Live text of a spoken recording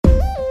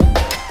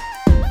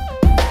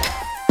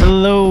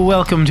Hello,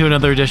 welcome to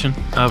another edition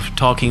of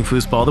Talking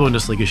Fußball, the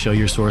Bundesliga show,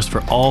 your source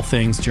for all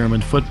things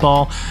German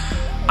football.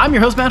 I'm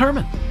your host, Matt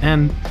Herman,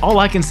 and all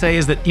I can say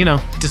is that,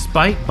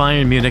 despite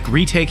Bayern Munich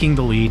retaking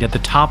the lead at the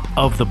top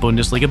of the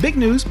Bundesliga, big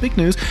news,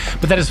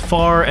 but that is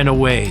far and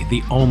away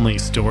the only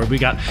story. We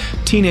got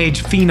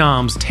teenage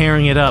phenoms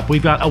tearing it up.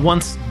 We've got a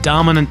once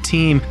dominant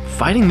team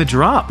fighting the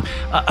drop.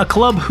 A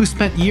club who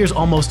spent years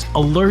almost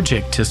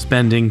allergic to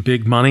spending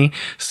big money,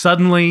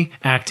 suddenly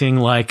acting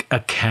like a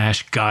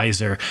cash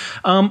geyser.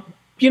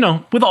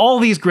 With all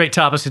these great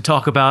topics to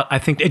talk about, I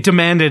think it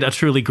demanded a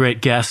truly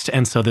great guest.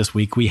 And so this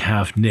week we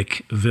have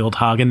Nick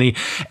Wildhagen, the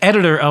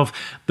editor of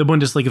the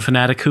Bundesliga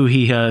Fanatic, who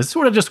he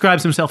sort of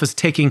describes himself as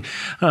taking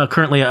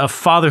currently a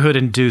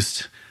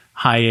fatherhood-induced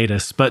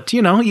hiatus. But,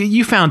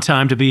 you found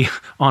time to be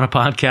on a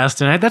podcast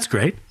tonight. That's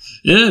great.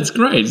 Yeah, it's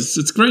great.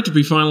 It's great to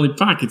be finally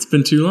back. It's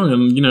been too long,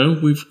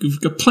 and we've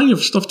got plenty of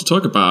stuff to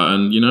talk about,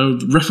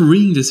 and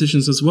refereeing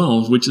decisions as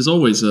well, which is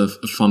always a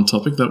fun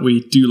topic that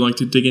we do like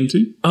to dig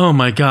into. Oh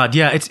my God,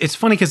 yeah, it's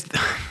funny because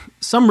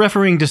some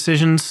refereeing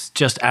decisions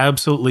just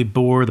absolutely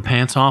bore the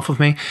pants off of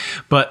me,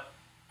 but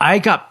I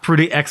got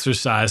pretty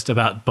exercised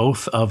about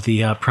both of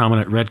the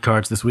prominent red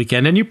cards this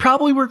weekend, and you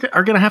probably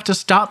are going to have to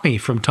stop me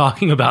from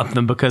talking about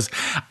them because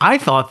I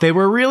thought they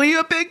were really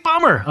a big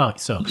bummer.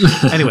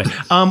 Anyway,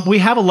 we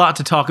have a lot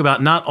to talk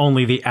about, not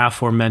only the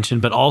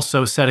aforementioned, but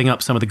also setting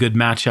up some of the good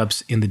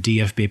matchups in the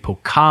DFB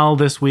Pokal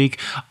this week.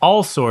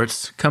 All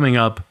sorts coming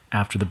up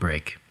after the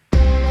break.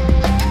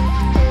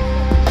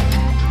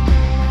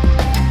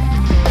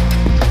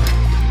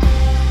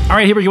 All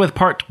right, here we go with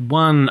part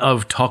one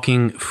of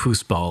Talking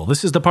Fußball.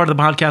 This is the part of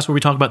the podcast where we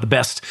talk about the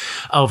best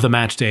of the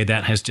match day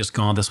that has just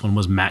gone. This one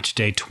was match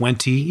day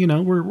 20.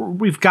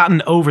 We've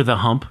gotten over the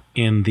hump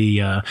in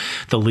the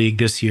league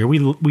this year.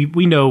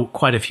 We know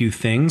quite a few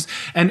things,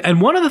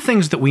 and one of the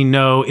things that we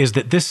know is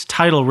that this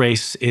title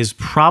race is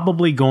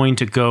probably going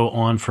to go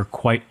on for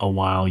quite a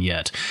while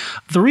yet.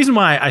 The reason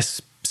why I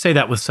say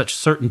that with such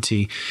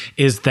certainty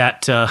is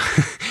that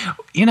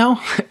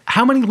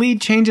how many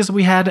lead changes have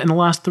we had in the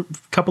last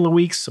couple of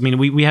weeks? I mean,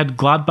 we had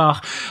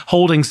Gladbach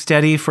holding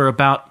steady for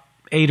about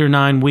 8 or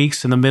 9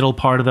 weeks in the middle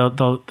part of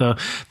the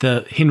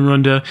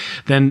Hinrunde.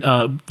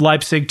 Then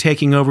Leipzig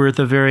taking over at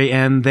the very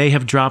end. They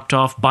have dropped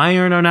off.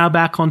 Bayern are now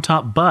back on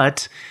top,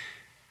 but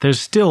there's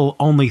still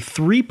only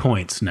 3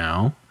 points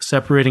now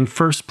separating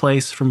first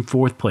place from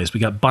fourth place. We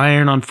got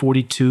Bayern on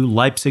 42,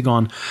 Leipzig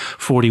on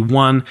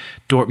 41,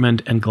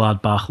 Dortmund and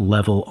Gladbach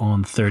level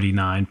on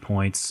 39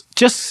 points.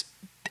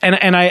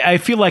 And I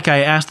feel like I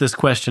asked this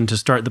question to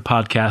start the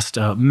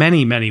podcast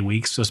many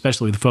weeks,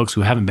 especially the folks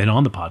who haven't been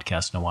on the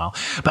podcast in a while.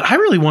 But I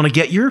really want to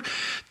get your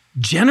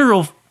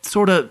general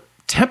sort of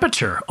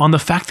temperature on the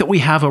fact that we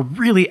have a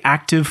really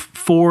active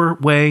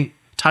 4-way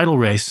title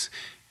race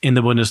in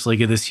the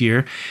Bundesliga this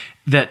year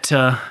that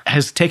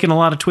has taken a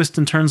lot of twists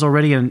and turns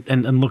already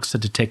and looks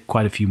set to take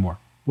quite a few more.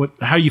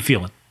 How are you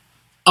feeling?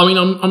 I mean,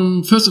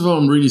 I'm first of all,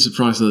 I'm really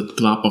surprised that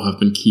Gladbach have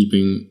been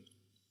keeping,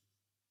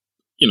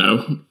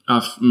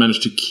 I've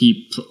managed to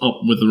keep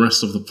up with the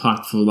rest of the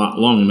pack for that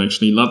long and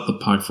actually led the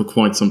pack for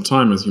quite some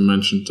time, as you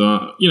mentioned.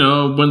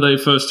 When they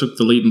first took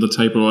the lead in the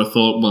table, I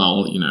thought,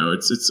 well,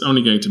 it's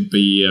only going to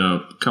be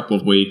a couple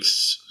of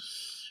weeks.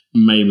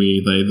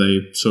 Maybe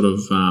they sort of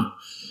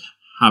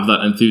have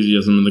that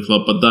enthusiasm in the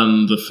club, but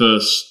then the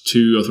first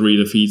 2 or 3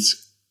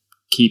 defeats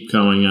keep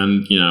coming,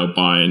 and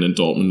Bayern and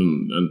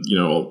Dortmund and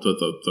all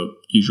the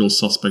usual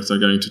suspects are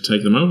going to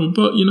take them over,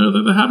 but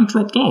they haven't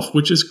dropped off,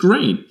 which is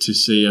great to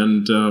see.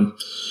 And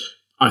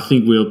I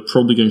think we're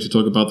probably going to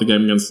talk about the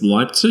game against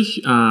Leipzig,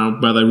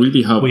 where they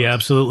really helped. We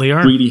absolutely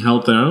are. Really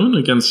held their own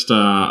against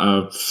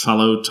a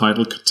fellow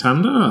title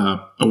contender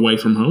away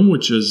from home,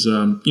 which is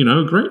a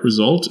great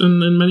result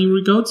in many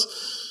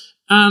regards.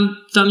 And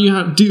then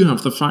you do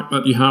have the fact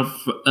that you have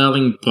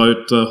Erling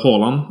Braut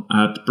Haaland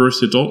at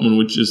Borussia Dortmund,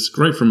 which is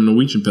great from a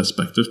Norwegian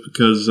perspective,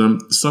 because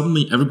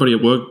suddenly everybody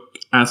at work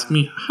asked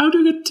me, how do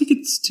you get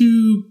tickets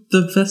to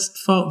the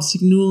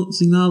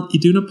Signal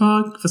Iduna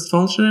Park,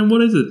 Westfalen?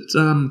 What is it?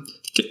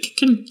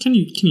 Can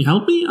you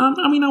help me? I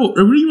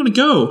really want to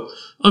go.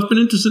 I've been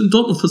interested in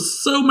Dortmund for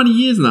so many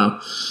years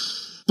now.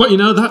 But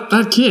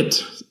that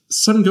kid,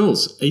 7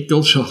 goals, 8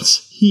 goal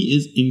shots. He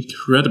is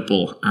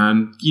incredible.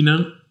 And,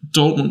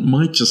 Dortmund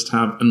might just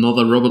have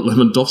another Robert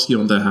Lewandowski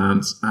on their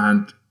hands.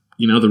 And,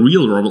 the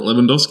real Robert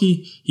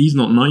Lewandowski, he's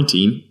not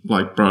 19,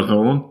 like Braut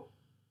Haaland.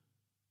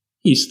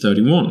 He's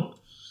 31.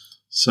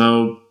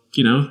 So,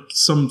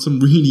 some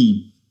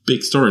really big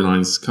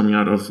storylines coming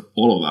out of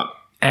all of that.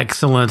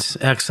 Excellent.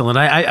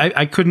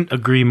 I couldn't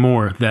agree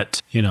more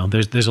that,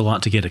 there's a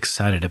lot to get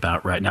excited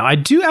about right now. I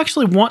do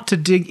actually want to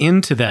dig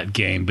into that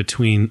game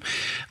between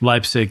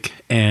Leipzig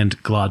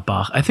and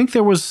Gladbach. I think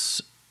there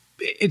was...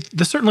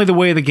 certainly the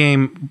way the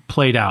game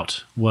played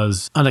out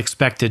was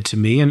unexpected to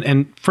me.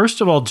 And first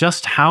of all,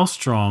 just how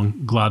strong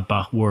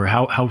Gladbach were,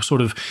 how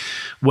sort of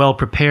well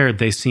prepared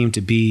they seemed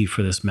to be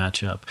for this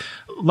matchup.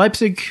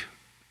 Leipzig,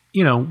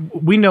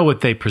 we know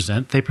what they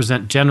present. They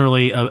present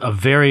generally a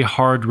very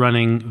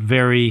hard-running,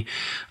 very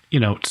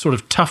sort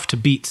of tough to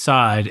beat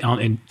side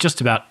in just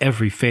about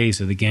every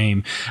phase of the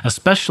game,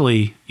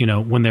 especially,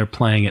 when they're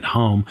playing at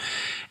home.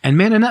 And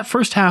man, in that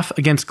first half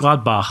against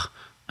Gladbach,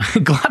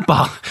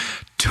 Gladbach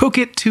took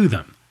it to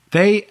them.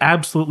 They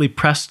absolutely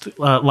pressed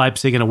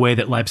Leipzig in a way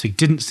that Leipzig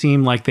didn't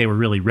seem like they were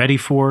really ready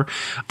for.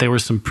 There were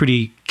some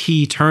pretty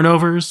key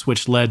turnovers,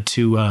 which led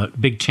to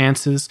big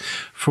chances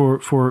for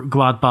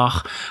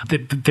Gladbach.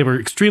 They were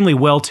extremely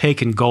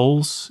well-taken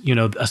goals,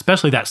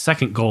 especially that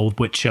second goal,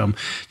 which, I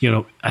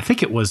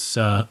think it was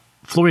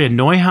Florian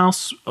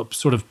Neuhaus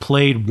sort of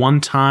played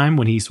one time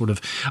when he sort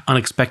of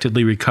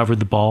unexpectedly recovered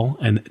the ball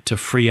and to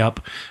free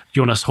up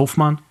Jonas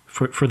Hofmann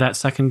for that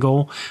second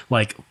goal.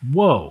 Like,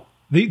 whoa.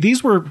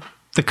 These were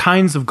the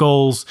kinds of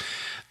goals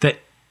that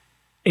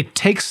it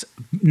takes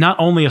not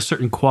only a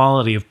certain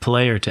quality of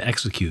player to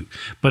execute,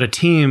 but a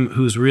team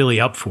who's really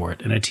up for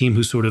it and a team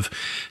who's sort of,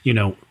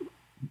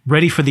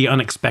 ready for the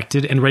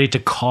unexpected and ready to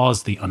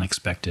cause the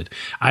unexpected.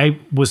 I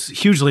was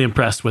hugely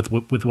impressed with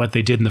what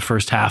they did in the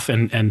first half,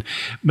 and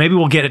maybe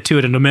we'll get to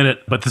it in a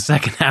minute, but the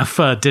second half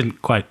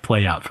didn't quite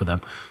play out for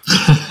them.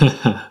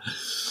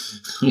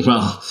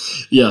 Well,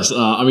 yes.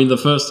 The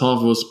first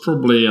half was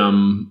probably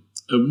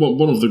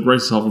one of the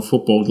greatest half of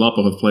football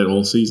Gladbach have played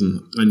all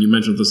season. And you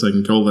mentioned the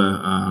second goal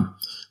there.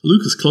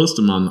 Lucas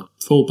Klostermann,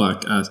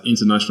 fullback at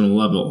international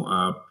level,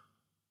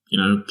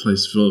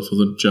 plays for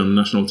the German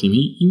national team.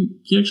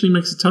 He actually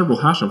makes a terrible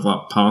hash of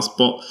that pass,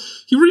 but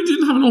he really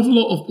didn't have an awful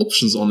lot of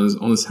options on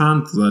his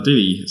hand there, did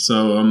he?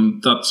 So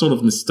that sort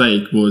of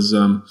mistake was,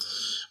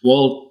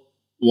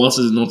 whilst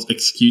it's not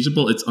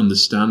excusable, it's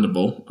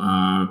understandable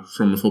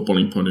from a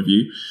footballing point of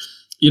view.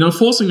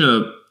 Forcing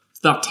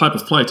that type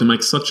of play to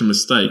make such a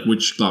mistake,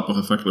 which Gladbach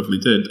effectively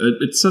did,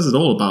 it says it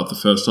all about the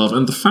first half.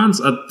 And the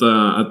fans at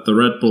the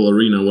Red Bull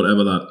Arena,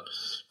 whatever that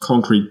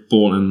concrete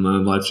ball in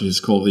Leipzig is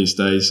called these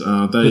days,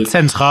 the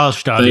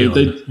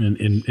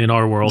Zentralstadion in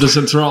our world, the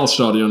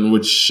Zentralstadion,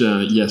 which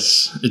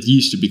yes, it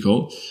used to be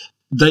called.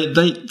 They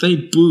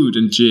booed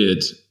and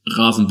jeered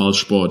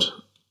Rasenballsport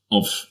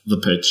off the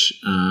pitch,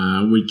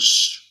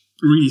 which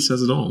really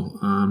says it all.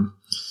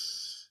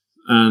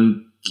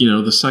 And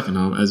the second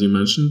half, as you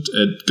mentioned,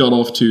 it got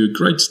off to a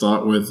great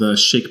start with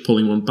Schick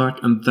pulling one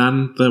back, and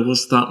then there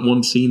was that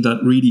one scene that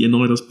really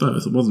annoyed us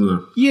both, wasn't there?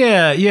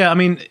 Yeah.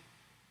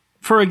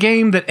 For a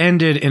game that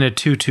ended in a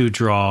 2-2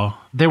 draw,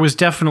 there was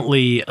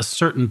definitely a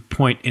certain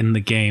point in the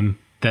game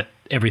that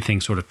everything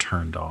sort of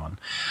turned on,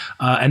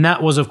 and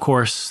that was, of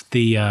course,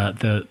 the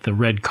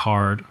red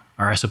card,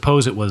 or I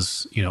suppose it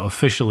was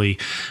officially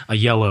a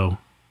yellow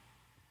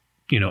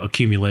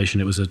accumulation.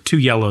 It was a 2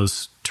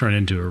 yellows turn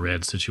into a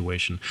red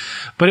situation.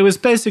 But it was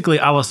basically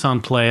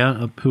Alassane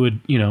Plea, who had,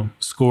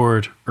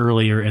 scored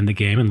earlier in the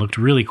game and looked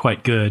really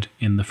quite good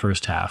in the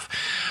first half.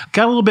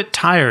 Got a little bit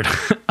tired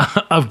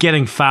of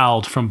getting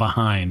fouled from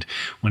behind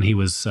when he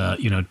was,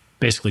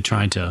 basically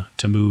trying to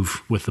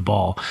move with the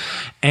ball.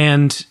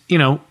 And,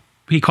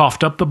 he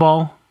coughed up the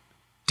ball,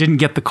 didn't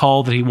get the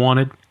call that he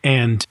wanted,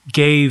 and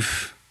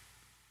gave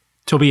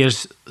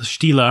Tobias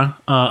Stieler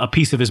a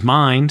piece of his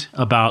mind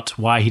about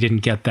why he didn't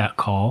get that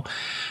call.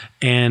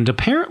 And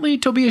apparently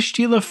Tobias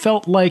Stieler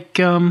felt like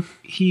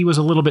he was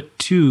a little bit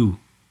too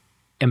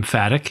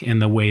emphatic in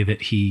the way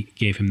that he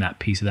gave him that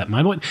piece of that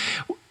mind.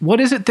 What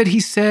is it that he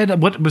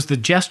said? What was the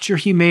gesture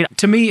he made?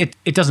 To me,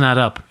 it doesn't add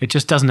up. It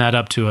just doesn't add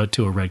up to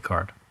a red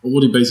card.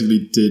 What he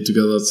basically did to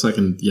get that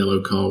second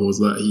yellow card was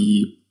that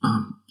he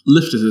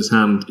lifted his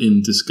hand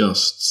in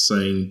disgust,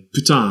 saying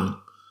 "putain,"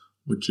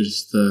 which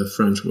is the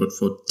French word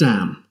for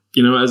damn.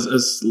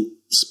 As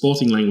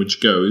sporting language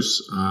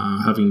goes,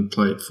 having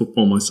played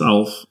football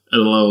myself at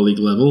a lower league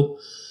level,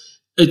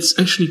 it's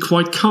actually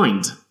quite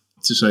kind,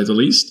 to say the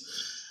least.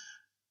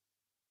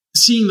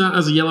 Seeing that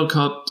as a yellow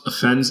card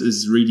offence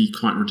is really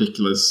quite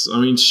ridiculous.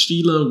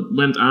 Stieler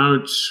went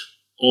out,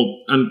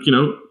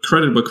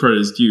 credit where credit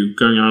is due,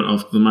 going out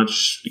after the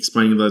match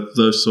explaining that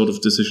those sort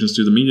of decisions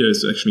to the media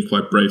is actually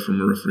quite brave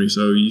from a referee,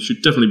 so you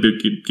should definitely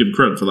give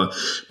credit for that.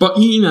 But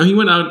he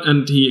went out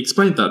and he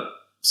explained that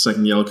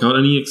second yellow card,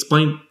 and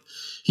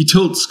he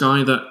told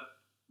Sky that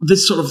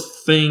this sort of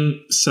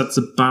thing sets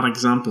a bad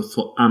example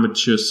for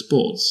amateur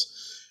sports,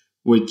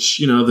 which,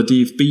 the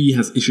DFB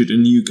has issued a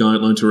new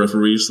guideline to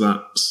referees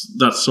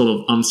that sort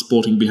of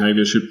unsporting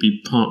behavior should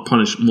be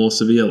punished more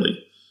severely.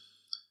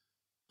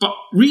 But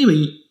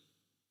really,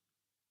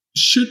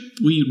 should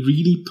we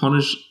really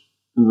punish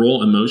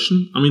raw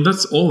emotion?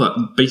 That's all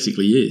that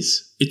basically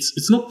is.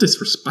 It's not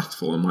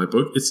disrespectful in my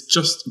book. It's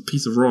just a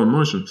piece of raw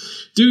emotion.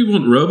 Do we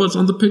want robots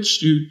on the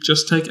pitch to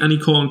just take any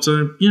call and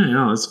say,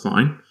 yeah, that's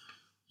fine.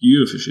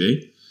 You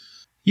officiate.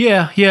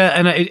 Yeah,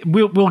 and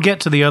we'll get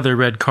to the other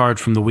red card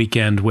from the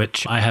weekend,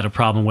 which I had a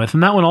problem with.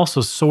 And that one also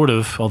sort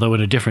of, although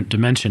in a different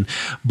dimension,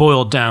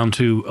 boiled down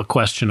to a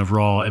question of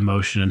raw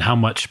emotion and how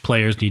much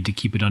players need to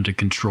keep it under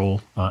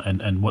control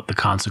and what the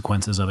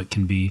consequences of it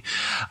can be.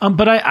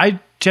 But I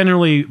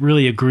generally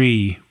really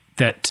agree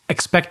that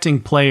expecting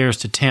players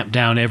to tamp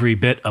down every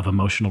bit of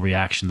emotional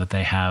reaction that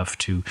they have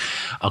to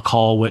a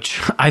call, which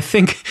I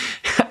think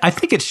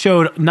it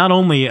showed not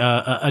only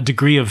a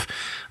degree of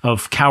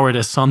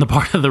cowardice on the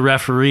part of the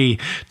referee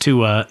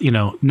to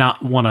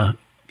not want to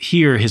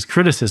hear his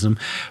criticism,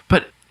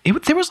 but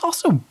there was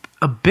also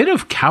a bit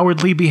of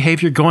cowardly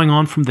behavior going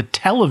on from the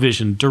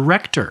television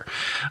director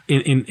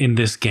in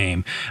this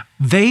game.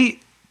 They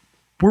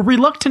were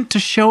reluctant to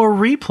show a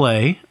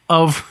replay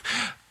of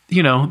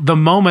the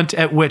moment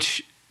at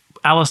which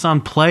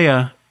Alassane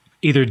Plea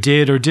either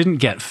did or didn't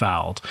get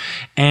fouled.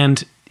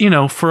 And,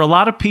 for a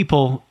lot of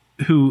people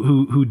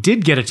who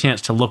did get a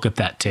chance to look at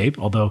that tape,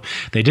 although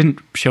they didn't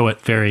show it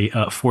very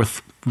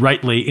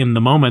forthrightly in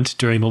the moment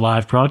during the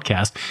live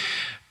broadcast,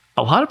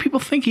 a lot of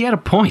people think he had a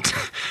point.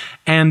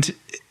 And,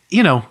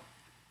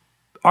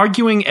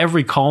 arguing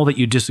every call that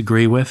you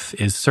disagree with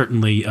is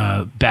certainly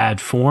bad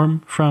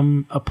form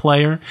from a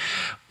player,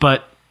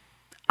 but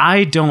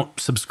I don't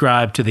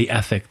subscribe to the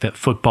ethic that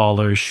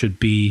footballers should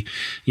be,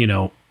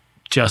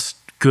 just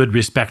good,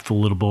 respectful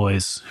little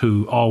boys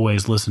who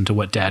always listen to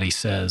what daddy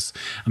says.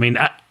 I mean,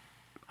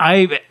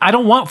 I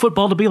don't want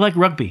football to be like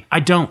rugby.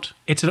 I don't.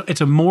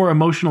 It's a more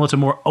emotional, it's a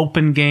more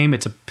open game.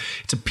 It's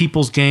a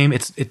people's game.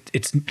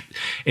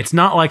 It's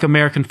not like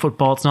American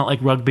football. It's not like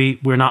rugby.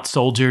 We're not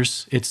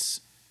soldiers. It's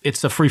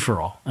a free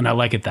for all, and I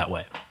like it that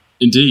way.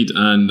 Indeed,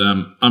 and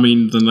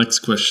the next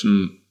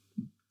question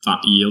that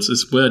yields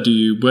is where do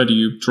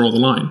you draw the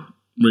line?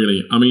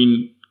 Really,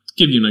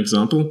 give you an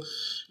example.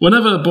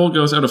 Whenever a ball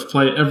goes out of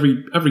play,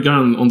 every guy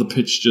on the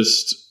pitch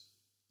just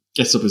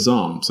gets up his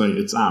arm, saying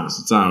it's ours,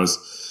 it's ours.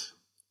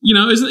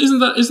 Isn't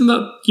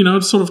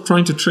that sort of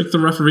trying to trick the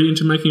referee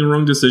into making a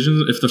wrong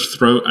decision if the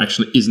throw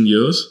actually isn't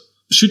yours?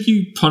 Should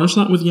you punish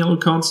that with yellow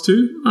cards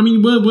too?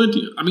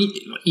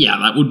 Yeah,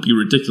 that would be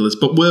ridiculous,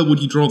 but where would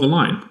you draw the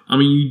line?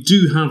 You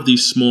do have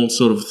these small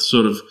sort of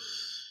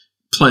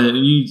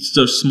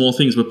those small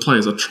things where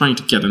players are trying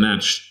to get an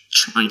edge,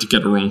 trying to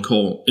get a wrong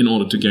call in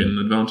order to gain an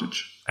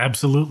advantage.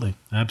 Absolutely.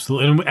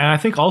 And I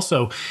think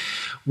also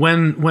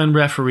when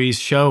referees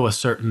show a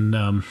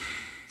certain,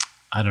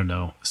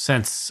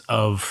 sense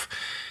of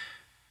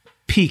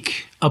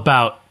pique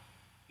about,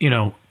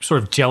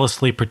 sort of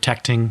jealously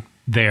protecting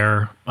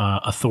their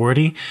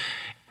authority,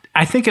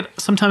 I think it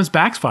sometimes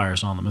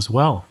backfires on them as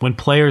well. When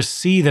players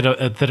see that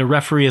a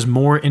referee is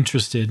more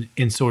interested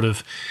in sort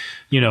of,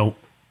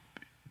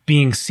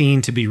 being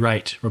seen to be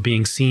right or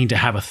being seen to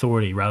have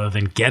authority rather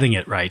than getting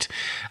it right,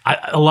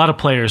 a lot of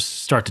players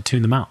start to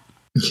tune them out.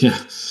 Yeah,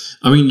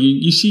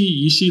 you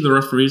see the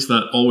referees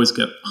that always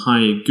get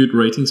good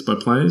ratings by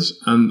players,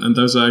 and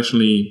those are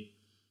actually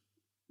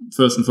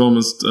first and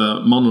foremost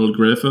Manuel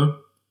Gräfe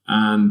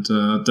and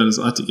Dennis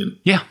Eitingen.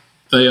 Yeah.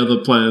 They are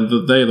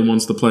the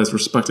ones the players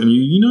respect. And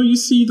you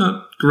see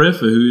that Gräfe,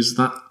 who's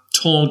that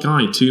tall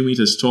guy, 2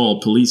 meters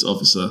tall, police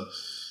officer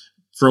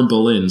from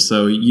Berlin.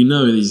 So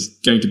he's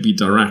going to be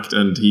direct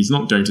and he's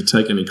not going to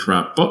take any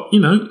crap. But,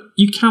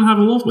 you can have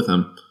a laugh with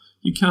him.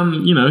 You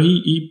can,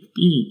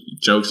 he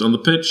jokes on the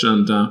pitch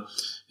and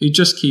he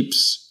just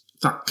keeps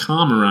that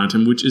calm around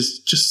him, which is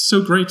just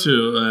so great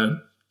to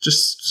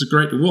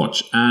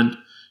watch. And,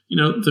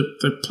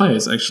 the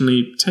players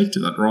actually take to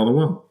that rather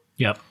well.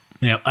 Yep.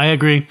 Yeah, I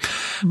agree.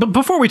 But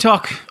before we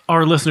talk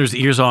our listeners'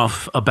 ears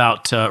off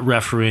about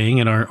refereeing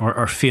and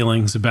our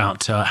feelings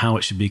about how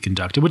it should be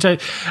conducted, which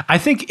I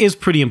think is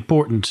pretty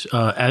important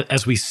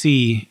as we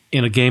see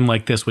in a game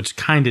like this, which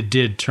kind of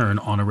did turn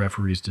on a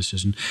referee's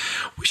decision,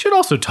 we should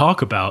also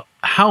talk about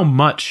how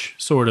much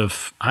sort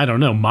of,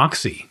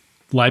 moxie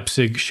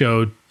Leipzig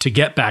showed to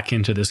get back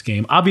into this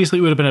game. Obviously,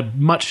 it would have been a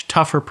much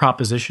tougher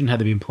proposition had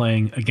they been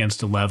playing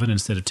against 11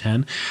 instead of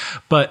 10.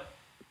 But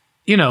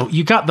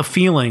you got the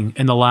feeling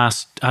in the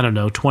last,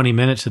 20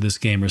 minutes of this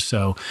game or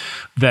so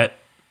that,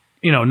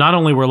 not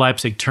only were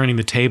Leipzig turning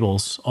the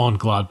tables on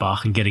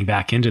Gladbach and getting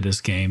back into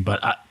this game,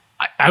 but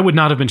I would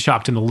not have been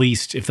shocked in the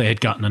least if they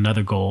had gotten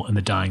another goal in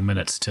the dying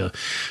minutes to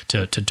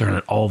turn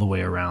it all the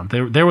way around.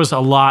 There was a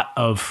lot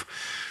of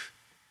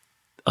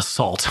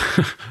assault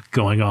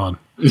going on.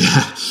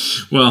 Yeah.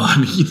 Well,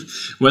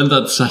 when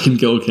that second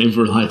goal came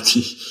for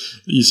Leipzig,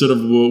 you sort of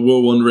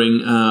were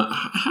wondering,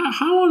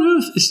 how on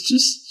earth is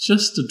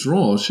just a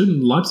draw?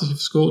 Shouldn't Leipzig have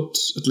scored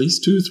at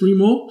least 2-3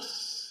 more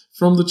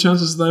from the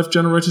chances they've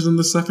generated in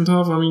the second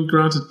half?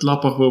 Granted,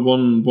 Gladbach were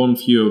one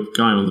fewer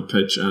guy on the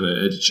pitch and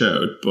it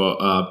showed, but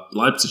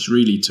Leipzig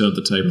really turned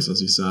the tables,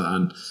 as you said,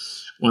 and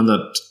when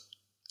that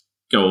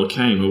goal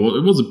came, it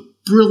was a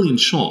brilliant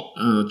shot,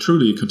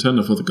 truly a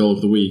contender for the goal of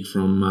the week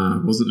from,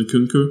 was it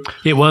Nkunku?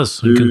 It was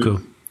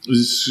Nkunku. Who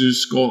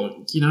scored,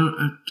 he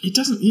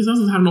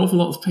doesn't have an awful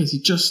lot of pace. He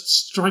just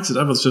strikes it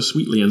ever so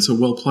sweetly and so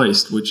well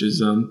placed, which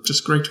is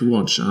just great to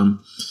watch. And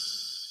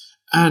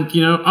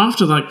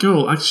after that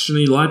goal,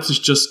 actually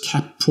Leipzig just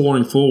kept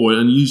pouring forward,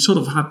 and you sort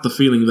of had the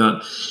feeling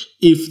that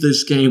if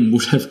this game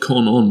would have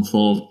gone on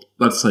for,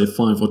 let's say,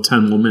 5 or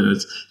 10 more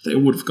minutes, they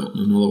would have gotten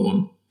another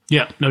one.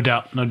 Yeah, no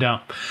doubt.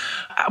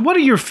 What are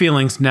your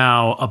feelings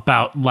now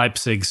about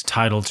Leipzig's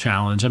title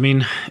challenge?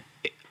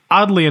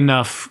 Oddly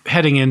enough,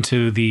 heading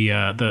into the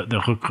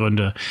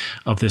Rückrunde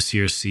of this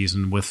year's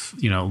season with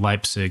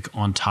Leipzig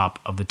on top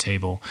of the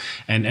table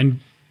and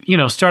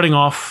starting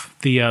off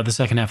the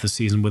second half of the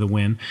season with a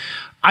win.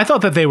 I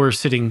thought that they were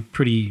sitting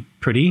pretty.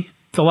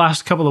 The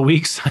last couple of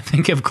weeks, I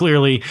think, have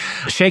clearly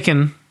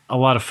shaken a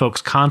lot of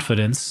folks'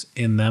 confidence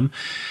in them.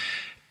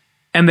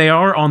 And they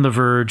are on the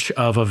verge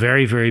of a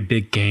very, very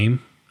big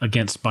game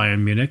against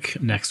Bayern Munich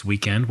next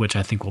weekend, which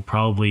I think will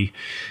probably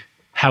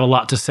have a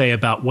lot to say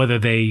about whether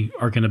they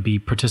are going to be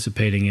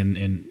participating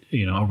in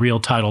a real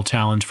title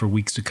challenge for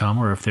weeks to come,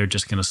 or if they're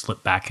just going to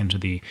slip back into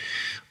the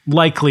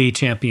likely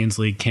Champions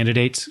League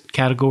candidates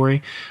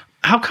category.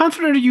 How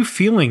confident are you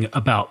feeling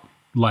about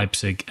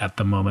Leipzig at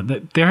the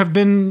moment? There have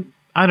been,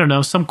 I don't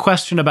know, some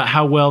question about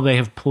how well they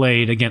have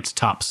played against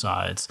top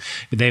sides.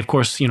 They, of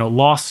course,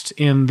 lost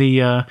in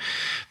the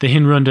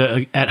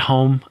Hinrunde at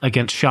home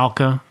against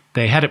Schalke.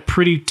 They had it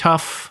pretty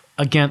tough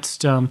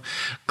against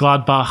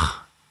Gladbach.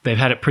 They've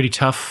had it pretty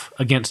tough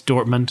against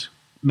Dortmund.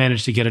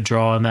 Managed to get a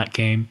draw in that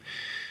game.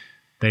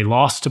 They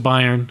lost to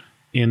Bayern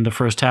in the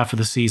first half of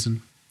the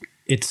season.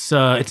 It's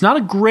not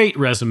a great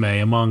resume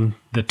among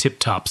the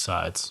tip-top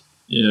sides.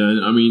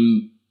 Yeah, I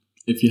mean,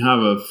 if you have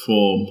a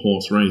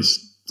 4-horse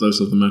race, those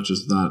are the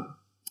matches that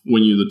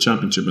win you the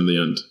championship in the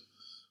end.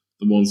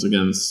 The ones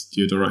against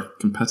your direct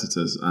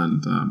competitors.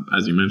 And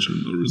as you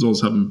mentioned, the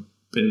results haven't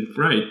been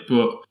great.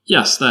 But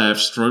yes, they have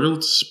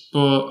struggled.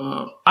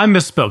 But I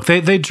misspoke.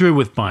 They drew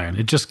with Bayern.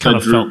 It just kind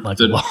of felt like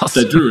a loss.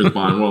 They drew with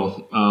Bayern.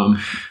 Well,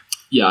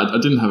 yeah, I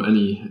didn't have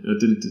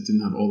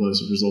didn't have all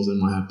those results in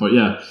my head. But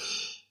yeah,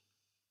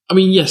 I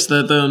mean, yes,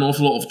 there are an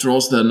awful lot of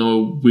draws. There are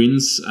no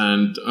wins.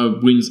 And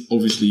wins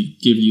obviously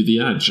give you the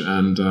edge.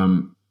 And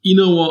you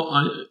know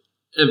what?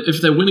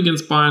 If they win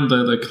against Bayern,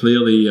 they're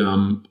clearly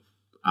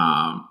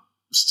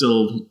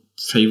still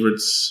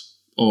favourites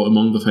or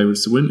among the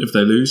favourites to win. If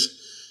they lose,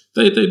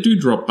 they do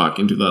drop back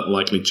into that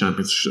likely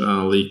Champions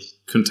League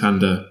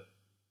contender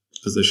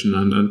position,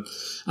 and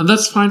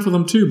that's fine for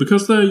them too,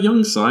 because they're a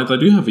young side. They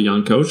do have a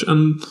young coach,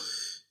 and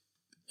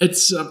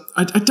it's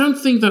I don't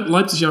think that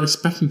Leipzig are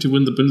expecting to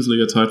win the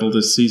Bundesliga title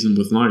this season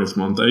with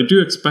Nagelsmann. They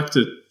do expect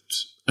it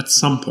at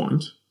some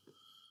point.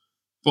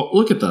 But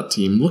look at that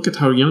team. Look at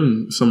how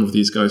young some of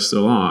these guys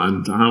still are,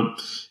 and how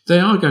they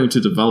are going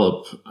to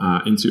develop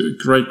into a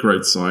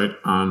great side.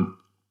 And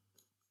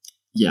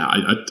yeah,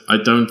 I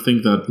don't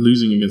think that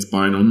losing against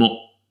Bayern or not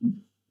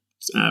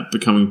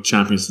becoming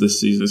champions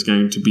this season is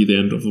going to be the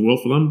end of the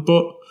world for them.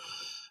 But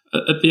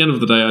at the end of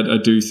the day, I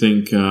do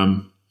think,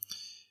 Bayern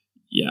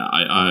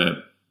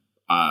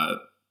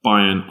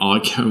are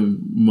going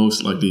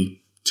most likely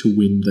to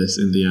win this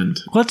in the end.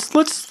 Let's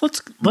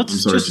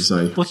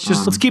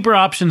keep our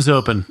options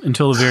open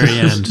until the very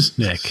end,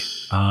 Nick.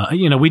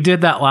 We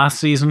did that last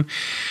season.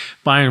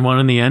 Bayern won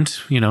in the end.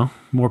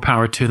 More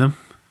power to them.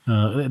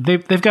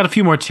 They've got a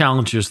few more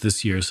challengers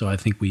this year, so I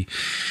think we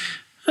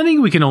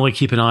can only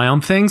keep an eye on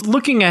things.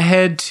 Looking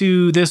ahead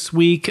to this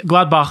week,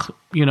 Gladbach,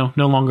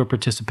 no longer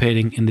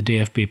participating in the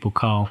DFB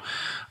Pokal.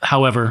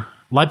 However,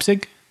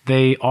 Leipzig,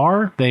 they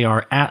are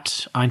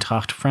at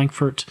Eintracht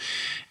Frankfurt.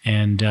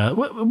 And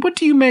what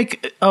do you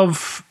make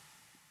of,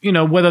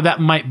 whether that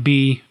might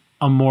be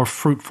a more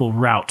fruitful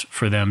route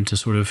for them to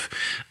sort of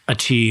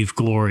achieve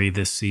glory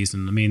this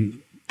season? I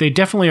mean, they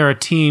definitely are a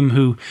team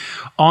who,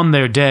 on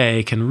their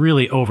day, can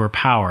really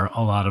overpower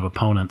a lot of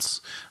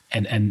opponents.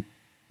 And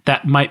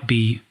that might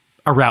be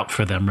a route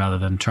for them rather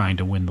than trying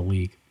to win the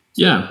league.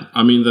 Yeah,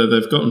 I mean,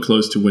 they've gotten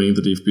close to winning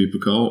the DFB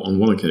Pokal on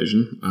one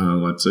occasion,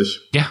 Leipzig.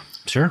 Yeah,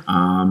 sure.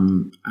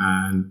 And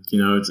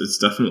it's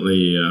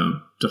definitely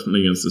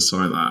against the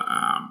side that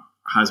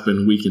has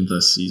been weakened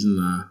this season.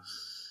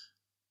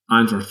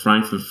 Eintracht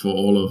Frankfurt, for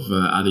all of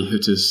Adi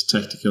Hütter's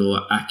tactical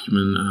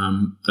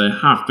acumen, they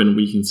have been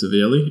weakened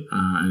severely,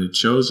 and it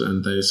shows.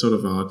 And they sort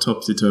of are a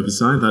topsy-turvy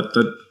side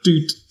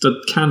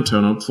that can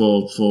turn up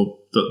for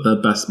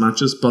their best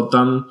matches. But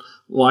then,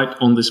 like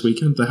on this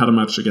weekend, they had a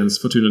match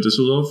against Fortuna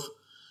Düsseldorf,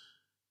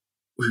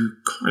 who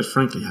quite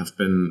frankly have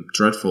been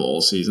dreadful all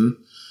season,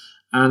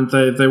 and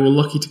they were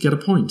lucky to get a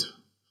point.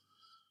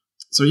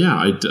 So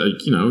yeah,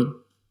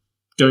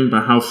 going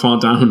by how far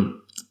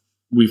down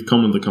we've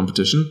come in the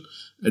competition,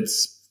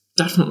 it's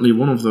definitely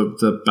one of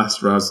the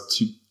best routes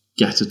to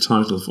get a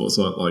title for a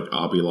side like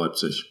RB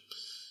Leipzig.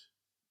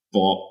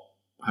 But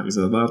having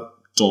said that,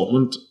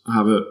 Dortmund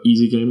have an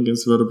easy game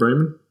against Werder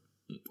Bremen,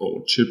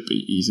 or it should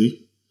be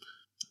easy.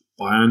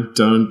 Bayern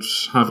don't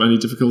have any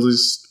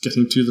difficulties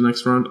getting to the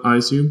next round, I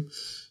assume.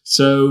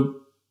 So,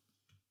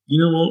 you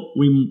know what?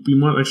 We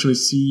might actually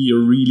see a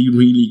really,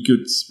 really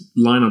good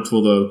lineup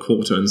for the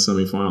quarter and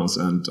semi-finals.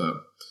 And,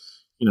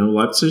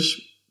 Leipzig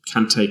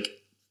can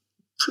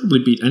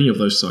probably beat any of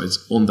those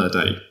sides on their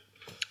day.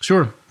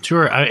 Sure.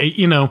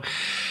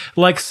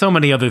 Like so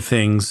many other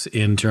things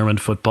in German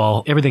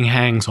football, everything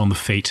hangs on the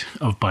fate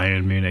of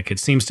Bayern Munich. It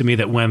seems to me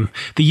that when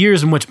the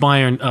years in which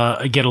Bayern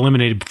get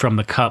eliminated from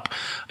the cup,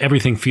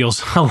 everything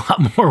feels a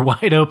lot more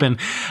wide open.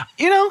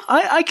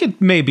 I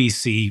could maybe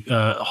see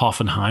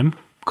Hoffenheim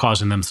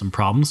causing them some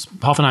problems.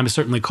 Hoffenheim has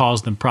certainly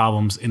caused them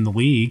problems in the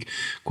league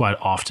quite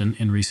often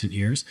in recent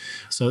years.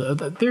 So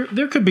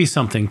there could be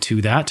something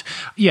to that.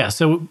 Yeah,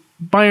 so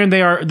Bayern,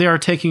 they are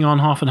taking on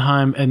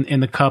Hoffenheim in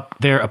the cup.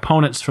 Their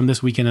opponents from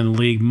this weekend in the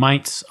league,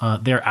 Mainz,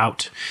 they're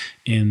out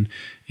in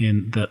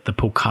the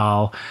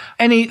Pokal.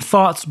 Any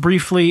thoughts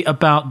briefly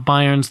about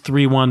Bayern's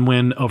 3-1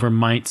 win over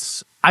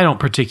Mainz? I don't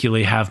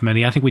particularly have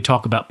many. I think we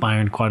talk about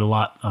Bayern quite a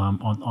lot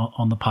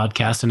on the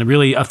podcast, and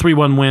really a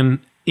 3-1 win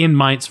in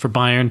Mainz for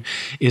Bayern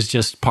is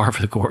just par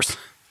for the course.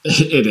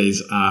 It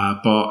is,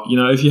 but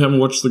if you haven't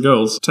watched the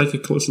goals, take a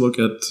closer look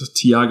at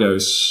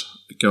Thiago's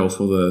goal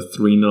for the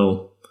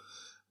 3-0,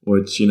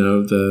 which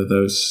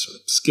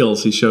those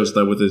skills he shows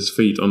there with his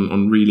feet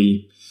on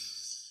really,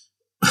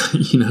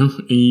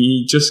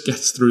 he just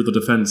gets through the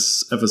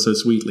defense ever so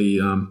sweetly,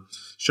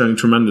 showing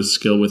tremendous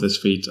skill with his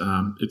feet.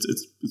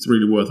 It's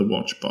really worth a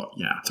watch. But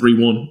yeah,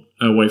 3-1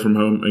 away from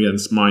home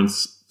against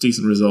Mainz,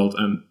 decent result,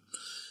 and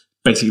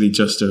basically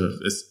just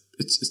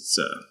it's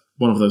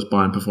one of those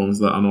Bayern performances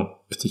that are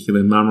not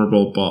particularly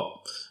memorable, but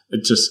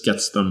it just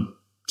gets them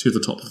to the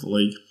top of the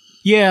league.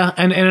 Yeah,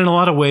 and in a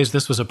lot of ways,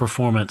 this was a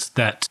performance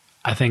that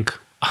I think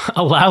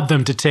allowed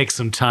them to take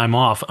some time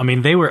off. I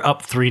mean, they were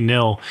up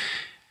 3-0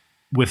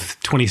 with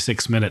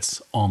 26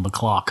 minutes on the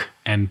clock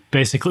and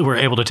basically were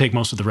able to take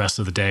most of the rest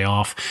of the day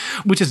off,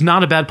 which is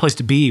not a bad place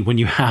to be when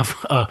you have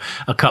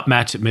a cup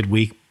match at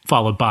midweek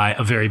followed by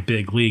a very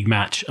big league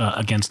match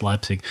against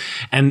Leipzig.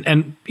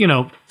 And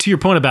to your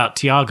point about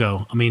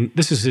Thiago, I mean,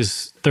 this is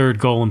his third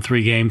goal in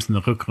 3 games in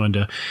the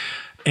Rückrunde.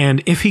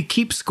 And if he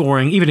keeps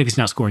scoring, even if he's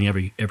not scoring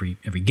every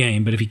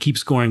game, but if he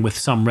keeps scoring with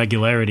some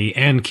regularity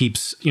and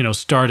keeps,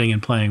 starting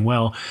and playing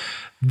well,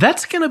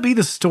 that's going to be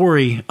the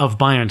story of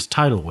Bayern's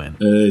title win.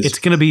 It's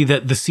going to be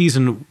that the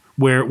season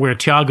where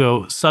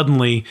Thiago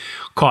suddenly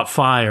caught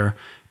fire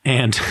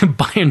and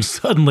Bayern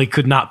suddenly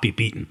could not be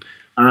beaten.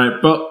 All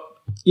right, but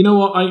you know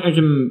what? I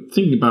can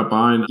think about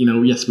Bayern.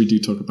 Yes, we do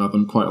talk about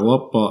them quite a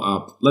lot,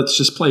 but let's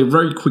just play a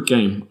very quick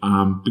game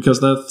because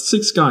there are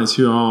 6 guys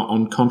who are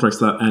on contracts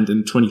that end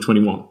in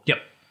 2021. Yep.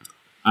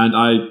 And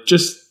I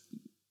just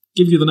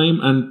give you the name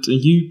and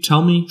you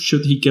tell me,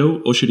 should he go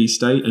or should he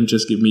stay? And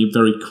just give me a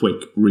very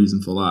quick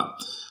reason for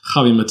that.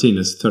 Javi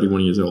Martinez,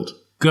 31 years old.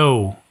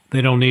 Go.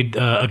 They don't need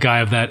a guy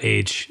of that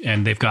age,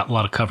 and they've got a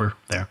lot of cover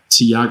there.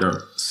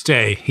 Thiago.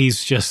 Stay.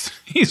 He's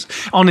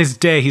on his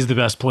day, he's the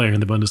best player in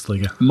the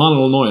Bundesliga.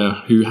 Manuel Neuer,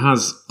 who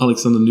has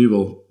Alexander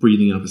Nübel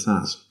breathing up his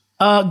ass.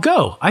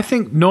 Go. I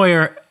think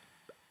Neuer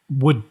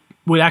would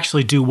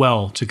actually do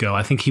well to go.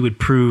 I think he would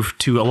prove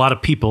to a lot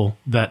of people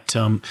that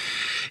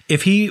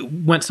if he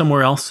went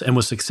somewhere else and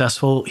was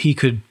successful, he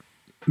could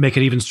make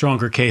an even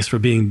stronger case for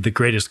being the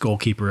greatest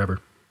goalkeeper ever.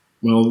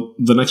 Well,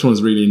 the next one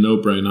is really a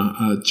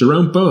no-brainer.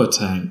 Jerome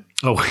Boateng.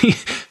 Oh, he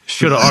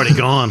should have already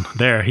gone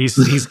there.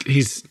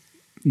 He's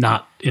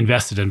not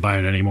invested in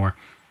Bayern anymore.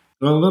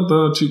 Well, there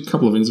are a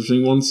couple of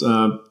interesting ones.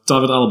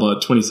 David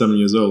Alaba, 27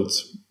 years old.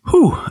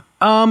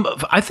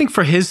 I think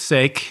for his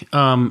sake,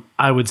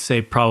 I would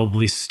say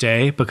probably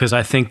stay, because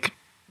I think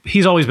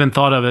he's always been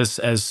thought of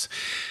as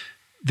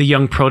the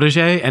young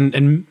protege,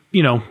 and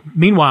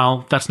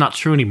meanwhile, that's not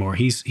true anymore.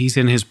 He's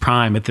in his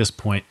prime at this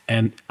point,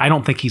 and I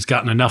don't think he's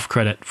gotten enough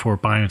credit for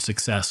Bayern's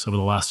success over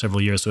the last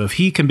several years. So if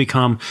he can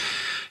become,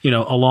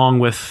 along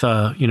with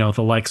the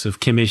likes of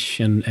Kimmich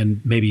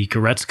and maybe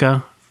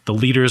Goretzka, the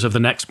leaders of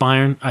the next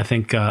Bayern, I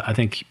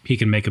think he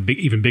can make a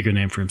even bigger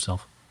name for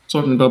himself.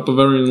 Talking about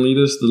Bavarian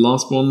leaders, the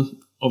last one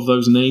of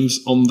those names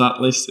on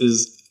that list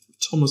is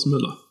Thomas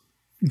Müller.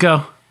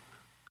 Go.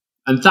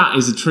 And that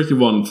is a tricky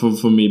one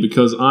for me,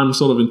 because I'm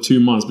sort of in 2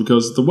 minds,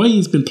 because the way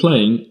he's been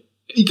playing,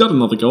 he got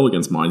another goal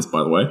against Mainz,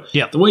 by the way.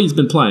 Yeah. The way he's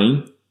been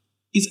playing,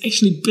 he's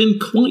actually been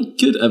quite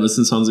good ever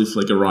since Hansi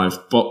Flick arrived.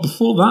 But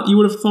before that, you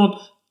would have thought,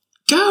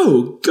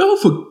 go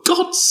for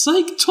God's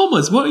sake,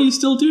 Thomas, what are you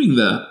still doing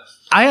there?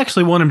 I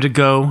actually want him to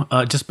go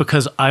just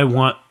because I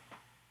want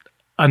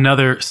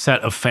another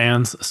set of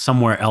fans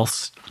somewhere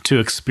else to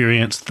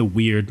experience the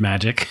weird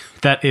magic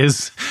that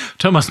is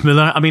Thomas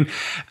Müller. I mean,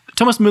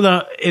 Thomas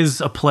Müller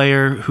is a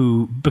player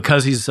who,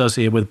 because he's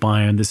associated with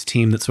Bayern, this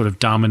team that sort of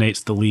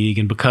dominates the league,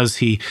 and because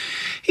he's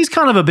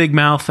kind of a big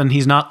mouth and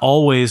he's not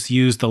always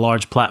used the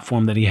large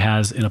platform that he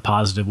has in a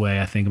positive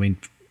way, I think. I mean,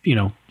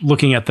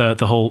 looking at the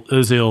whole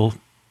Özil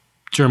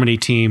Germany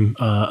team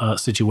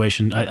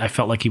situation, I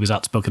felt like he was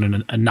outspoken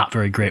in a not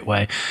very great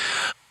way.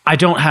 I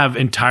don't have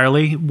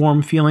entirely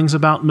warm feelings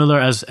about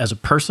Müller as a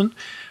person,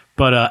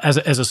 but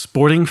as a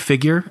sporting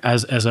figure,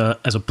 as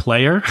a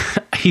player,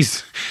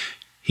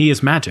 he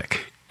is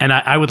magic. And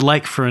I would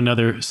like for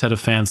another set of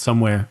fans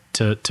somewhere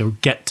to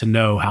get to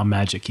know how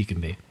magic he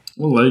can be.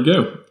 Well, there you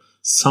go.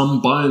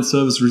 Some Bayern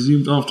service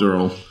resumed after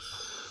all.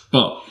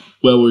 But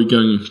where were we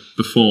going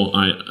before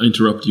I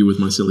interrupt you with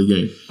my silly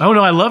game? Oh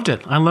no, I loved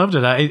it.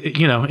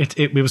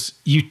 It was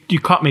you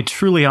caught me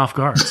truly off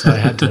guard. So I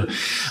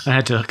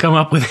had to come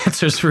up with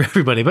answers for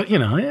everybody. But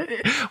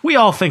we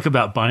all think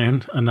about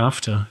Bayern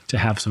enough to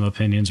have some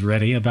opinions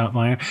ready about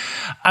Bayern.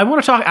 I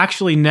want to talk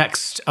actually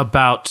next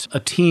about a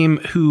team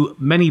who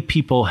many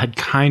people had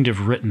kind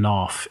of written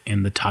off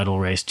in the title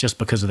race just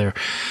because of their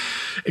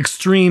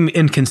extreme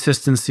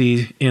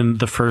inconsistency in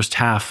the first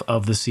half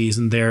of the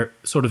season, their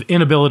sort of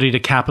inability to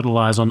capitalize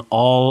capitalize on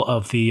all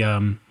of the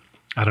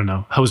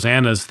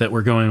hosannas that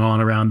were going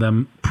on around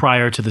them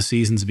prior to the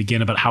season's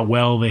begin about how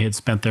well they had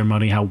spent their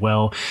money, how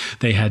well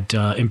they had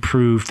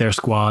improved their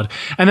squad.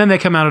 And then they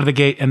come out of the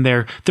gate and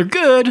they're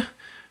good,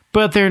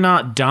 but they're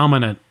not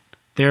dominant.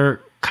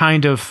 They're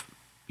kind of,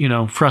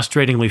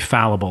 frustratingly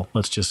fallible,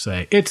 let's just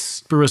say.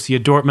 It's Borussia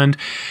Dortmund.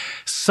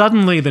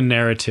 Suddenly the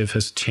narrative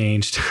has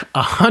changed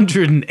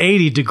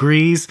 180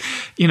 degrees.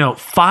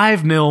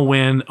 5-0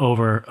 win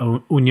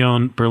over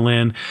Union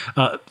Berlin.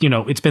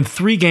 It's been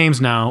 3 games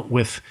now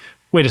with...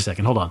 Wait a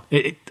second, hold on.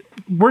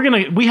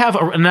 We have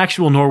an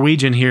actual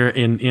Norwegian here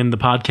in the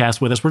podcast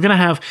with us. We're gonna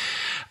have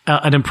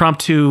an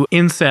impromptu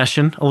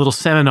in-session, a little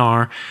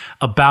seminar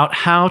about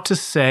how to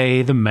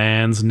say the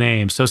man's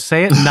name. So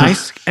say it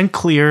nice and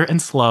clear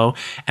and slow,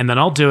 and then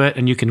I'll do it,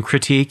 and you can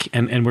critique,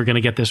 and we're gonna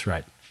get this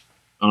right.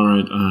 All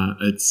right,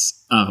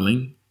 it's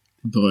Erling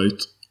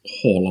Braut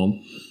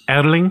Haaland.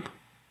 Erling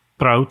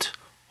Braut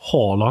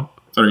Haaland.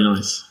 Very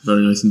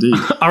nice indeed.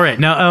 All right,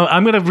 now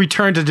I'm going to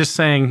return to just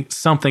saying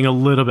something a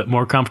little bit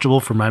more comfortable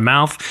for my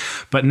mouth.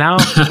 But now,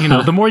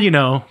 the more you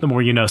know, the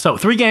more you know. So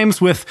 3 games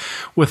with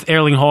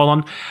Erling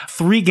Haaland,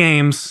 3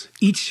 games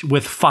each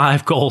with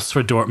 5 goals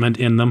for Dortmund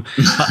in them.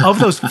 Of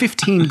those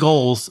 15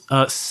 goals,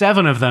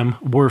 7 of them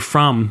were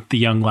from the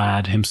young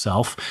lad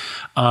himself.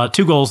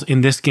 2 goals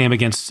in this game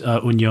against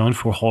Union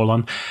for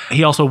Haaland.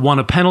 He also won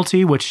a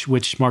penalty,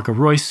 which Marco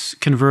Reus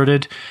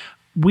converted.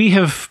 We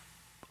have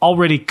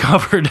already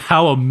covered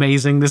how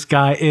amazing this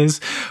guy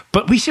is,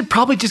 but we should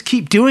probably just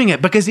keep doing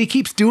it because he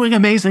keeps doing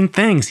amazing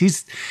things.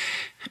 He's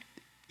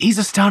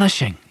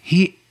astonishing.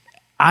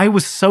 I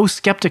was so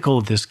skeptical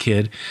of this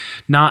kid,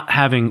 not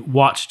having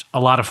watched a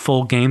lot of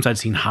full games. I'd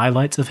seen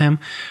highlights of him,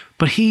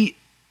 but he's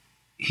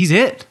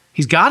it.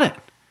 He's got it.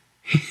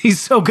 He's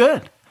so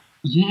good.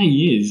 Yeah,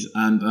 he is.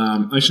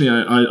 And actually,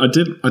 I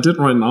did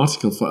write an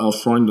article for Elf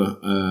Freunde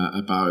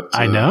about.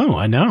 I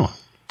know.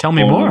 Tell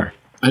me more.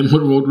 And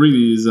what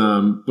really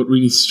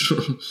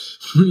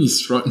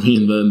struck me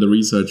in the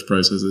research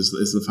process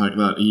is the fact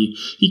that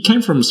he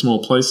came from a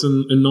small place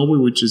in Norway,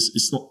 which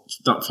is not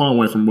that far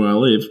away from where I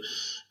live,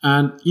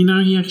 and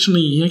he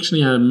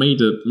actually had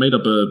made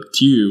up a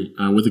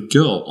duo with a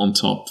girl on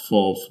top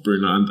for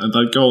Bruno, and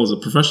that girl is a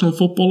professional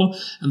footballer,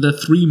 and there are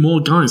 3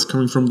 more guys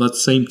coming from that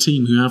same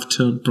team who have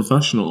turned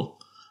professional.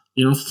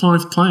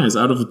 5 players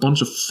out of a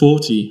bunch of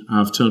 40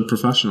 have turned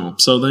professional.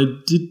 So they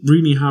did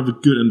really have a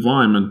good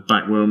environment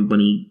back when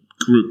he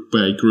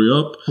grew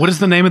up. What is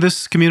the name of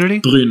this community?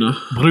 Brune.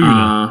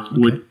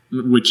 Okay.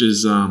 Which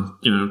is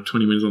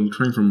 20 minutes on the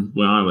train from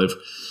where I live.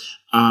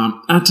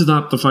 Add to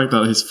that the fact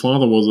that his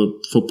father was a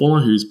footballer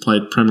who's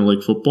played Premier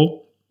League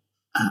football.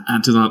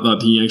 Add to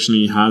that he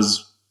actually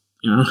has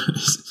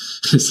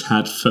his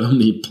head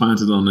firmly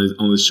planted on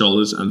his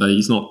shoulders, and that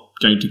he's not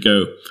going to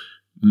go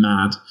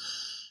mad.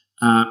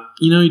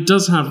 He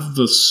does have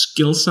the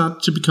skill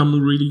set to become a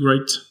really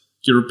great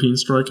European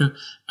striker,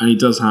 and he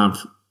does have,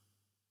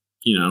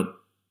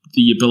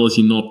 the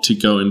ability not to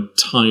go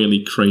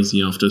entirely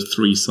crazy after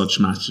 3 such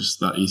matches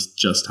that he's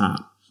just had.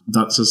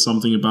 That says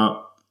something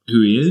about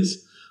who he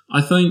is,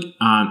 I think,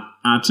 and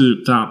add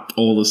to that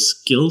all the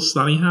skills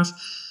that he has.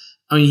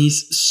 I mean,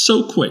 he's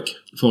so quick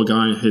for a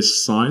guy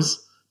his size.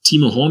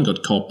 Timo Horn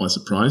got caught by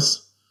surprise.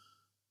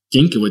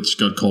 Ginkiewicz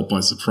got caught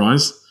by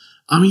surprise.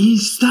 I mean,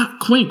 he's that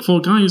quick for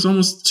a guy who's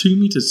almost 2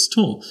 meters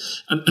tall.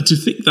 And to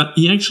think that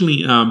he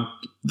actually,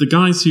 the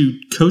guys who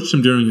coached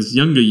him during his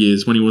younger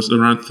years, when he was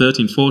around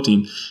 13,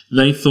 14,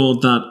 they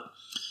thought that,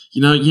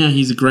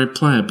 he's a great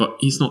player, but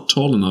he's not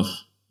tall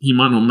enough. He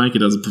might not make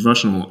it as a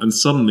professional. And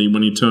suddenly,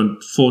 when he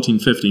turned 14,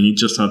 15, he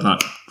just had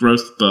that growth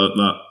spurt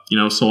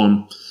that, saw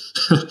him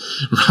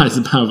rise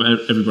above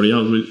everybody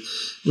else,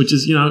 which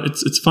is,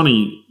 it's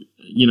funny.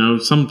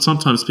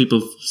 Sometimes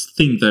people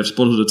think they've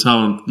spotted a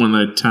talent when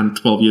they're 10,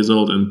 12 years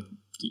old and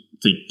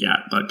think, yeah,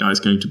 that guy's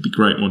going to be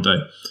great one day.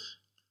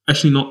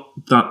 Actually, not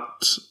that.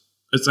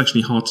 It's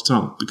actually hard to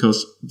tell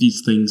because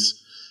these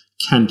things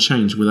can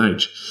change with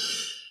age.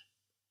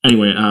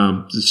 Anyway,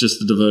 it's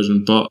just a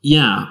diversion. But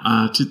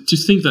yeah, to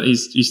think that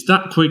he's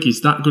that quick,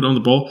 he's that good on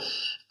the ball,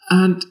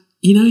 and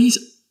he's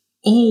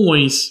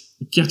always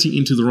getting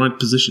into the right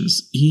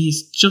positions.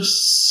 He's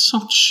just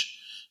such.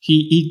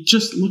 He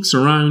just looks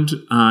around.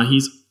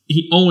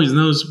 He always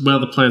knows where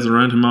the players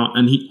around him are,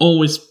 and he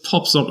always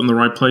pops up in the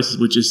right places,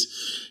 which is,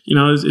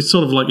 it's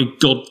sort of like a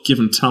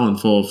God-given talent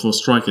for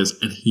strikers,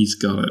 and he's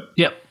got it.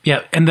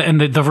 Yep. And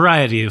the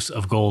variety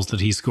of goals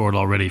that he scored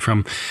already,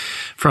 from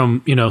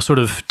sort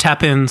of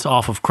tap-ins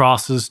off of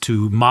crosses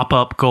to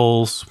mop-up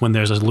goals when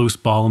there's a loose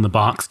ball in the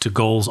box to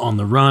goals on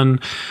the run.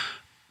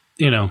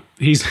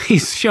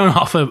 He's shown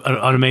off an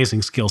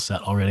amazing skill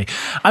set already.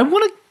 I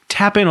want to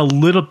tap in a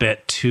little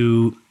bit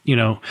to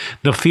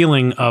the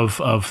feeling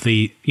of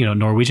the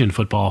Norwegian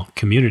football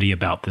community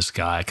about this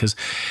guy, because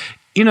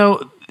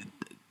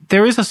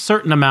there is a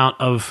certain amount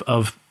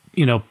of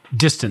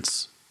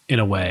distance in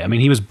a way. I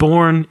mean, he was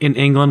born in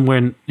England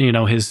when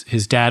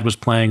his dad was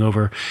playing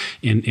over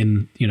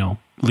in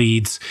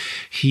Leeds.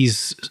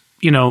 He's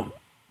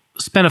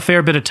spent a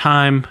fair bit of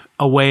time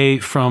away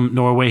from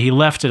Norway. He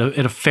left at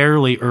a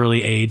fairly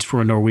early age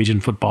for a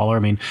Norwegian footballer. I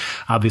mean,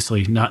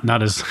 obviously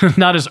not as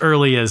not as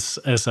early as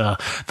the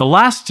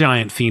last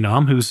giant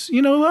phenom, who's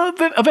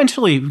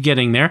eventually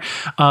getting there.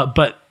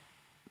 But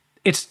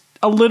it's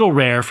a little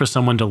rare for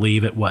someone to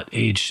leave at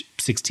age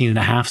 16 and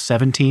a half,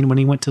 17 when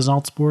he went to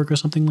Salzburg or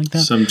something like that.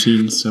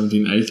 17,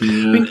 18.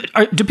 Yeah. I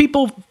mean, do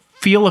people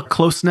feel a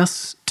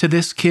closeness to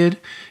this kid?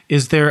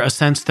 Is there a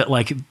sense that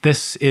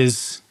this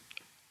is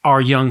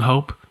our young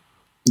hope?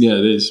 Yeah,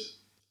 it is.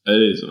 It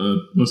is.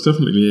 Most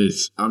definitely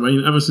is. I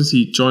mean, ever since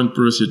he joined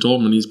Borussia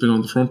Dortmund, he's been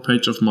on the front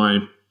page of my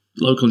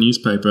local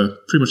newspaper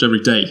pretty much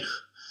every day.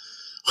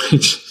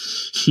 Which,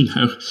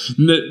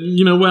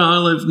 where I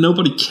live,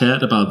 nobody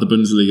cared about the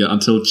Bundesliga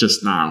until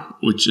just now.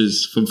 Which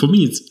is, for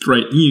me, it's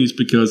great news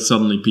because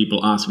suddenly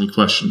people ask me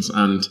questions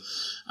and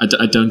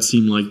I don't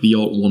seem like the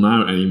odd one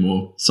out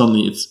anymore.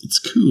 Suddenly, it's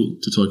cool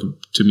to talk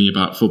to me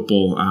about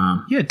football.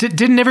 Yeah,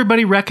 didn't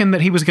everybody reckon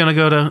that he was going to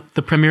go to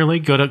the Premier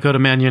League, go to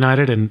Man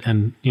United,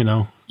 and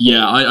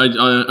Yeah,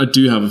 I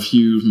do have a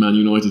few Man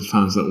United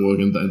fans that work,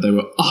 and they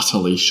were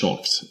utterly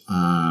shocked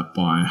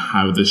by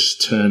how this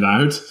turned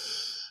out.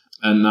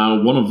 And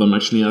now one of them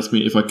actually asked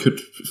me if I could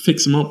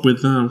fix him up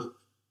with a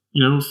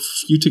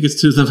few tickets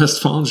to the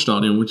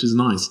Westfalenstadion, which is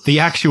nice. The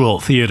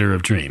actual theater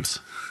of dreams.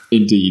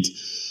 Indeed.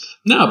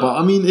 No, but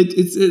I mean,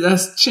 it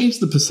has changed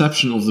the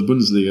perception of the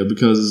Bundesliga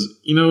because,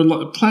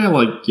 a player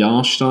like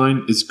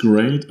Jahrstein is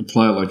great. A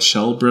player like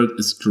Schellbrett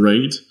is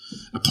great.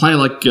 A player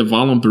like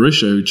Valon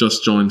Berisha, who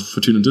just joined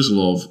Fortuna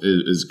Düsseldorf,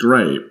 is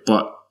great.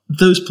 But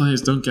those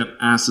players don't get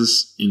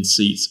asses in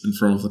seats in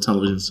front of the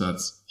television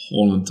sets.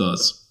 Haaland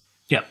does.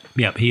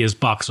 Yep. He is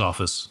box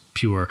office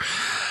pure.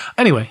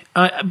 Anyway,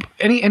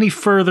 any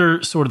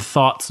further sort of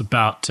thoughts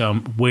about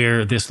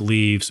where this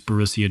leaves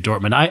Borussia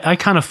Dortmund? I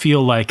kind of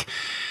feel like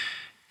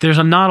there's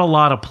not a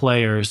lot of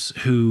players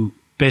who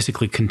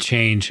basically can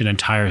change an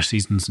entire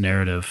season's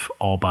narrative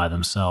all by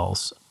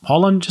themselves.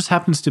 Haaland just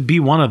happens to be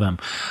one of them.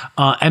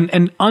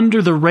 And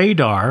under the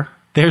radar,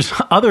 there's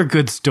other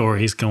good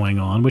stories going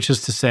on, which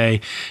is to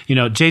say,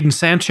 Jadon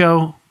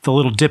Sancho, the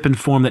little dip in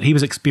form that he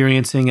was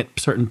experiencing at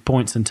certain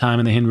points in time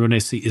in the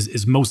Hinrunde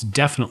is most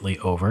definitely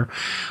over.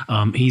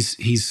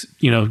 He's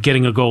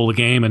getting a goal a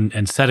game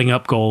and setting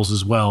up goals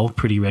as well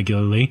pretty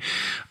regularly.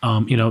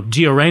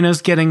 Gio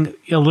Reyna's getting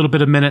a little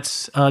bit of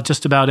minutes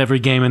just about every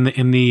game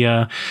in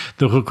the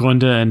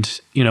Rückrunde,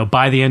 and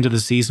by the end of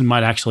the season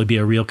might actually be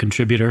a real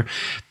contributor.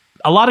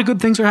 A lot of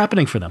good things are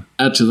happening for them.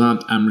 Add to that,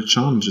 Emre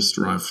Can just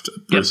arrived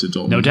at Borussia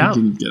Dortmund. No doubt.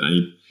 He didn't get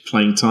any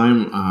playing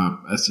time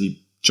as he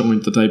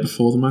joined the day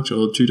before the match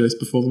or 2 days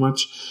before the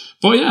match.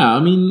 But yeah, I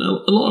mean,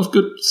 a lot of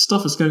good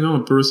stuff is going on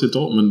at Borussia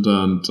Dortmund,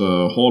 and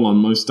Haaland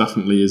most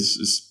definitely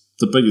is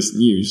the biggest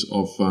news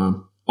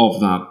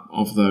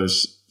of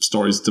those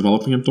stories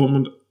developing at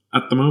Dortmund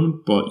at the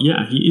moment. But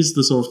yeah, he is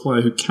the sort of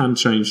player who can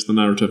change the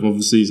narrative of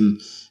the season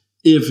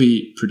if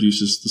he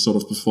produces the sort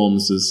of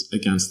performances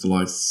against the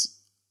likes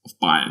of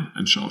Bayern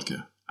and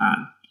Schalke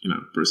and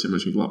Borussia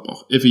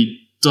Mönchengladbach. If he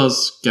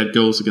does get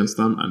goals against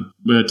them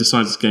and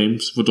decides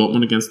games for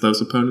Dortmund against those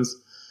opponents,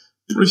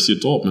 Borussia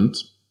Dortmund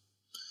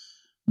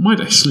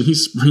might actually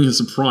bring a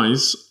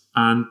surprise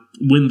and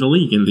win the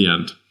league in the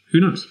end. Who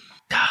knows?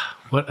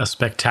 What a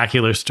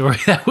spectacular story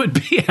that would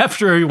be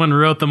after everyone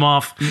wrote them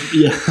off.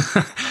 Yeah.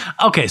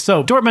 Okay,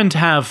 so Dortmund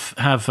have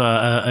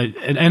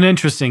an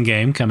interesting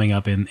game coming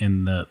up in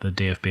the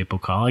DFB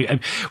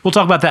Pokal. We'll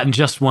talk about that in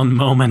just one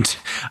moment.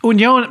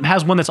 Union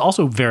has one that's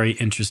also very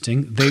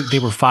interesting. They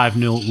were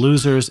 5-0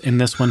 losers in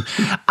this one.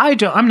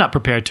 I'm not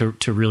prepared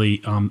to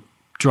really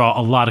draw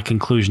a lot of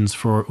conclusions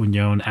for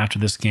Union after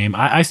this game.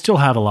 I still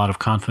have a lot of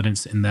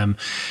confidence in them,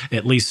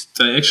 at least.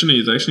 They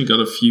actually got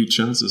a few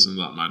chances in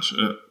that match.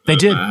 They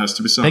did. It has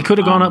to be said. They could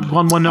have gone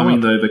 1-0 I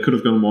mean, they could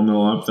have gone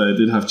 1-0 up. They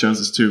did have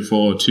chances too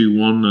for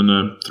 2-1 and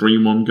a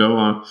 3-1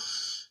 goal.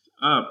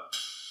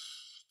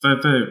 They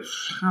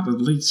had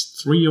at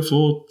least 3 or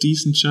 4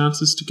 decent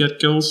chances to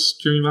get goals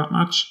during that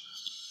match.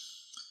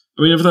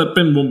 I mean, if they'd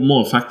been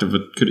more effective,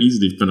 it could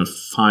easily have been a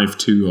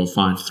 5-2 or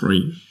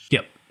 5-3.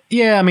 Yep.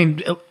 Yeah, I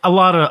mean, a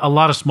lot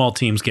of small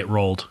teams get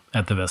rolled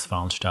at the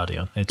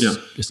Westfalenstadion.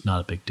 It's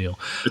not a big deal.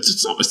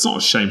 It's not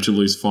a shame to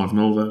lose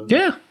 5-0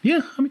 though.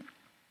 Yeah. I mean,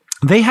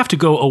 they have to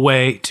go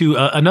away to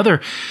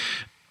another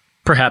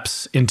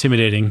perhaps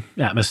intimidating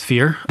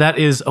atmosphere. That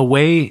is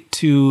away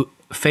to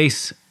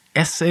face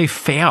SC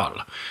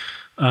Verl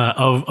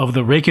of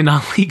the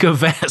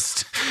Regionalliga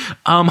West.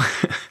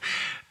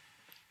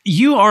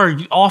 You are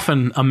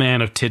often a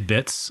man of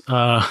tidbits,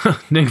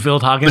 Nick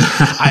Wildhagen.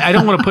 I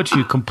don't want to put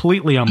you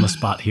completely on the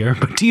spot here,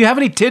 but do you have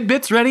any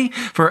tidbits ready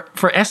for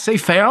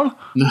SC Verl?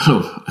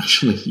 No,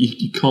 actually,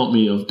 you caught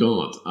me off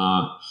guard.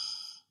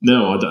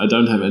 No, I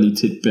don't have any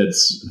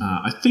tidbits.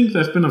 I think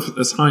they've been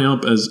as high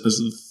up as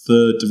the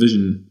third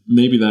division.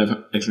 Maybe they've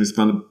actually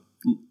spent a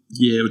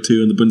year or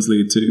two in the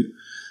Bundesliga too.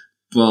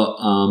 But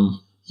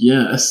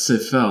yeah, SC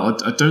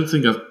Verl, I don't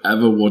think I've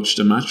ever watched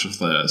a match of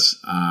theirs,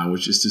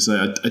 which is to say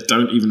I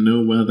don't even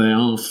know where they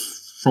are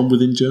from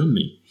within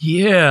Germany.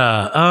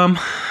 Yeah.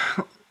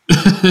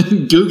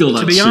 Google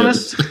that. To be shit.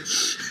 honest,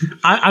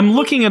 I'm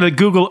looking at a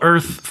Google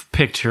Earth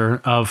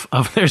picture of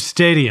their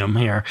stadium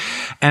here,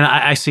 and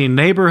I see a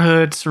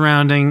neighborhood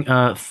surrounding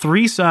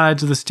 3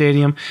 sides of the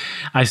stadium.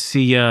 I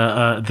see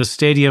the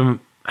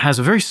stadium has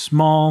a very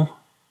small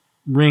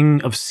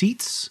ring of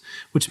seats,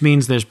 which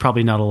means there's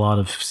probably not a lot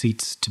of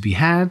seats to be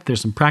had. There's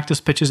some practice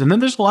pitches, and then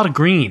there's a lot of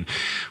green,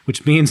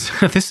 which means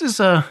there's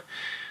a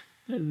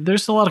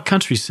lot of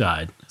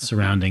countryside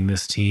surrounding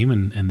this team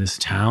and this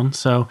town.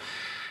 So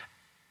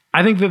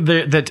I think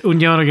that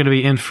Union are going to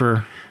be in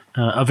for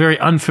a very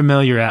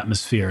unfamiliar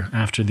atmosphere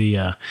after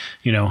the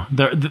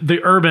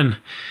urban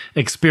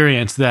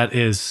experience that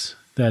is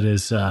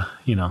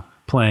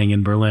playing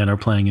in Berlin or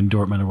playing in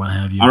Dortmund or what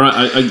have you. All right,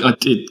 I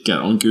did get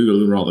on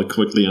Google rather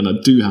quickly, and I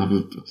do have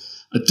a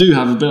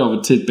bit of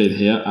a tidbit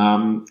here.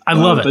 I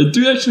love it. They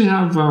do actually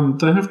have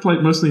they have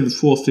played mostly in the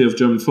 4th tier of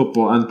German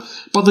football,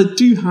 but they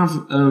do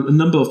have a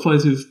number of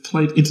players who've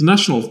played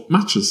international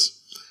matches,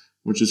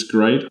 which is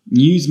great.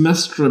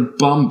 Newsmestre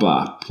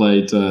Bamba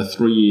played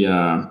 3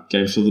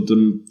 games for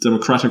the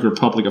Democratic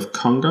Republic of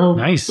Congo.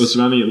 Nice.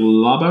 Osmani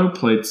Labo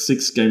played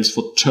 6 games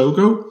for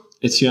Togo.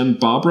 Etienne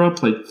Barbara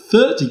played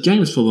 30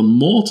 games for the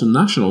Malta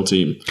national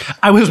team.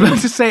 I was about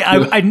to say,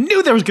 I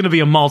knew there was going to be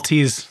a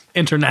Maltese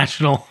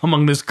international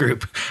among this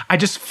group. I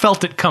just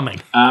felt it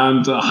coming.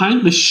 And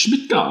Heinrich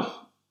Schmidtgau,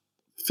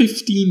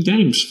 15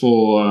 games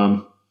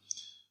for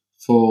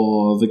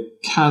the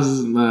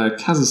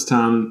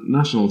Kazakhstan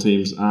national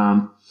teams,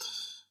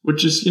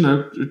 which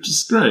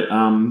is great.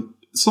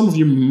 Some of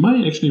you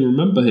may actually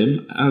remember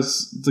him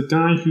as the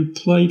guy who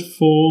played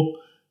for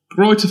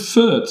Greuther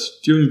Fürth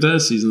during their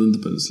season in the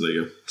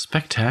Bundesliga.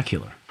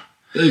 Spectacular.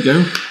 There you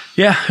go.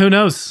 Yeah, who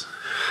knows?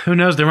 Who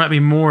knows? There might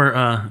be more.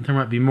 There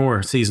might be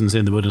more seasons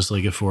in the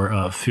Bundesliga for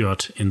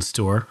Fürth in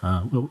store.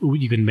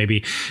 You can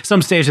maybe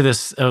some stage of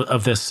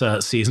this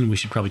season. We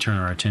should probably turn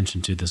our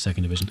attention to the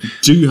second division.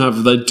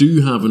 They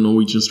do have a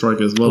Norwegian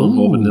striker as well,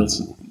 Morten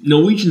Nielsen.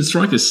 Norwegian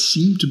strikers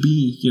seem to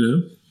be,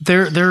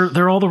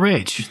 they're all the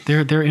rage.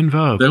 They're in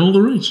vogue. They're all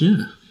the rage.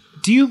 Yeah.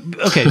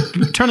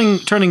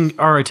 Turning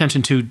our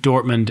attention to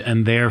Dortmund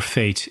and their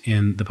fate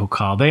in the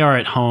Pokal. They are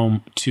at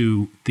home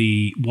to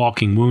the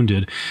Walking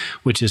Wounded,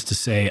 which is to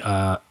say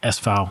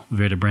SV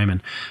Werder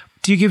Bremen.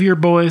 Do you give your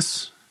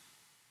boys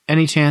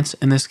any chance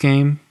in this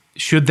game?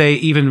 Should they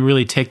even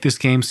really take this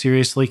game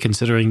seriously,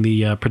 considering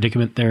the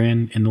predicament they're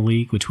in the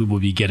league, which we will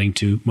be getting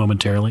to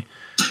momentarily?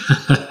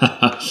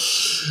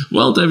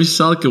 Well, Davy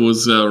Selke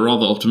was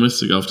rather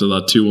optimistic after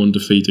that 2-1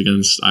 defeat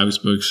against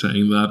Augsburg,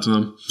 saying that,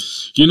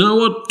 you know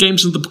what,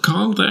 games in the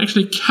Pokal, they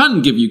actually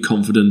can give you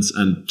confidence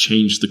and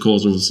change the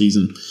course of the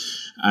season.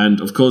 And,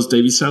 of course,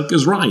 Davy Selke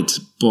is right,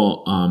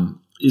 but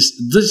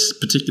is this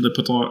particular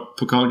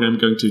Pokal game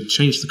going to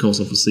change the course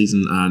of the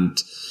season? And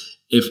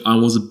if I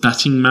was a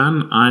betting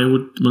man, I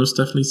would most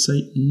definitely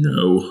say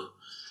no.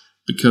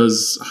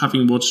 Because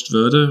having watched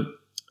Werder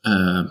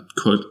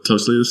quite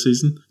closely this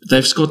season,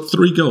 they've scored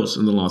 3 goals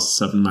in the last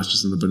 7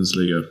 matches in the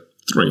Bundesliga.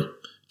 3.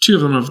 2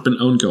 of them have been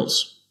own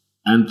goals.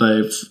 And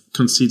they've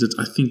conceded,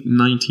 I think,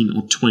 19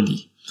 or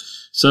 20.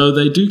 So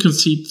they do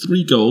concede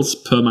 3 goals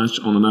per match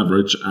on an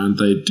average, and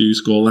they do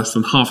score less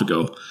than half a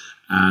goal.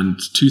 And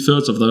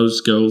 2/3 of those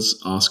goals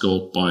are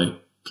scored by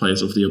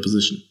players of the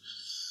opposition.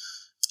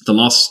 The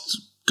last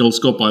goal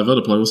scored by a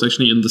Werder player was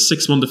actually in the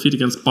 6-1 defeat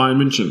against Bayern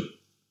München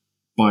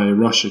by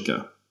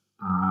Rashica,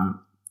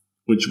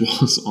 which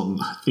was on,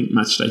 I think,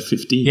 match day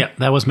 15. Yeah,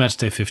 that was match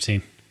day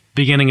 15.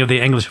 Beginning of the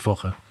Englische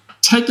Woche.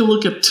 Take a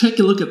look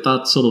at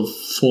that sort of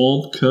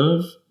form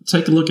curve.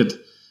 Take a look at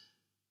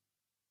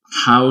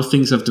how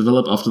things have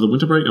developed after the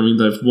winter break. I mean,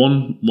 they've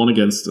won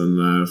against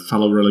a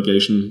fellow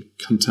relegation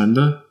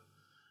contender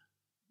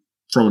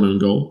from an own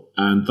goal,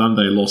 and then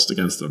they lost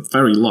against a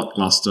very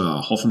lackluster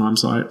Hoffenheim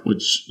side,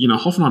 which,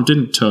 Hoffenheim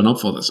didn't turn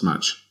up for this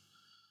match.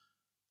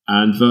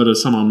 And Werder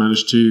somehow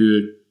managed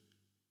to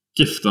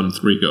gift them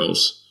 3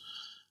 goals.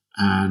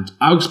 And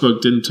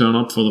Augsburg didn't turn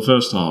up for the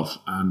first half,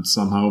 and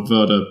somehow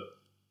Werder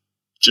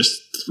just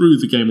threw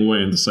the game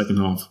away in the second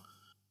half.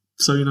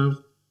 So, you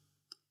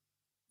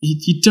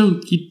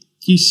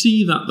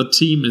see that the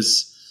team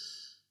is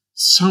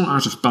so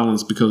out of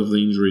balance because of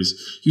the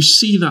injuries. You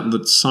see that the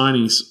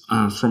signings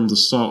from the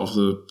start of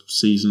the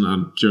season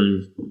and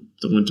during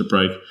the winter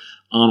break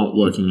are not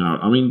working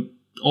out. I mean,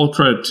 all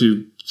credit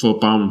to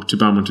Baumann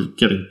to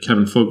getting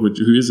Kevin Vogt,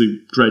 who is a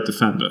great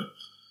defender.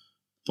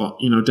 But,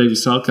 Davy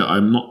Selke,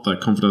 I'm not that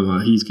confident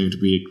that he's going to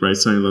be a great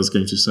signing that's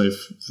going to save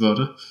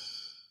Werder.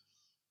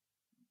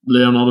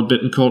 Leonardo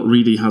Bittencourt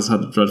really has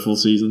had a dreadful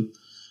season.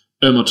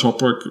 Irma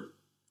Toprak,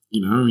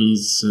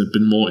 he's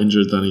been more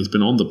injured than he's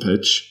been on the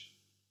pitch.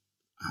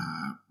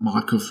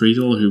 Marco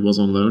Friedel, who was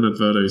on loan at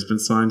Werder, who's been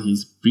signed,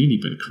 he's really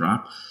been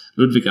crap.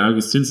 Ludwig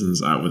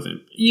Augustinsen's out with him.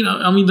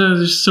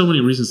 There's so many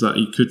reasons that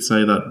you could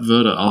say that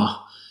Werder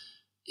are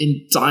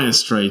in dire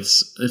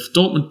straits. If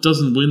Dortmund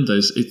doesn't win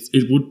this,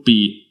 it would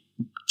be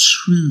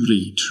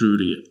truly,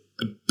 truly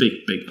a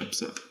big, big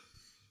upset.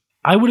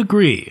 I would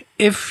agree.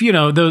 If,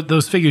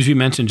 those figures you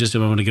mentioned just a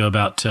moment ago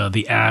about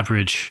the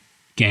average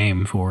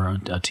game for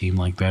a team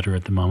like Werder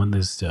at the moment.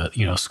 There's,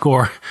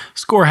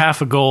 score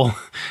half a goal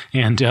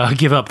and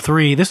give up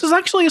 3. This is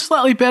actually a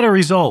slightly better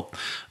result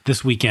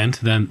this weekend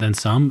than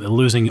some,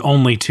 losing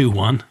only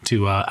 2-1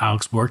 to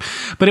Augsburg.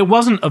 But it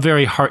wasn't a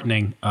very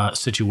heartening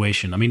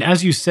situation. I mean,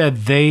 as you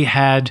said, they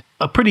had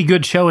a pretty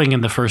good showing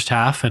in the first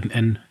half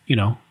and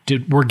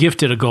were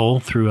gifted a goal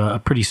through a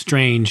pretty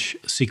strange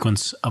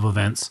sequence of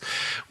events,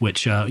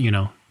 which,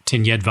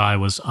 Tin Jedvaj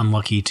was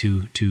unlucky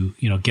to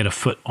get a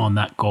foot on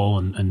that goal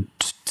and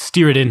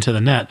steer it into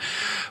the net.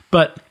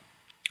 But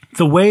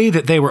the way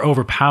that they were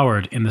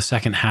overpowered in the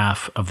second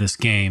half of this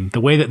game, the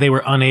way that they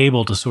were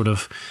unable to sort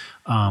of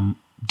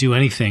do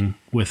anything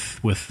with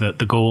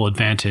the goal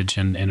advantage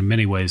and in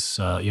many ways,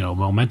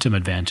 momentum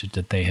advantage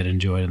that they had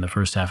enjoyed in the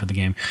first half of the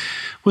game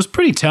was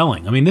pretty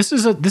telling. I mean, this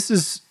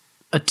is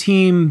a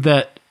team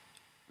that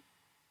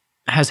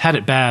has had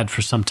it bad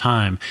for some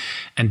time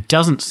and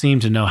doesn't seem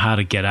to know how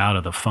to get out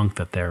of the funk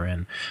that they're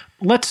in.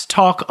 Let's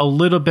talk a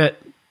little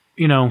bit,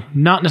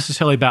 not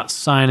necessarily about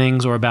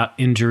signings or about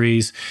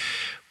injuries,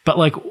 but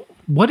like,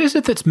 what is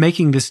it that's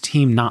making this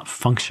team not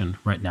function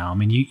right now? I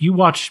mean, you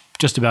watch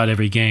just about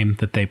every game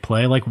that they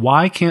play. Like,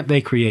 why can't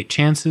they create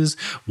chances?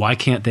 Why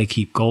can't they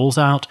keep goals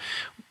out?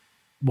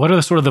 What are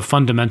the sort of the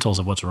fundamentals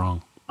of what's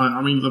wrong?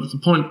 I mean, the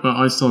point where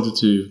I started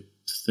to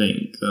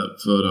think that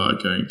Werder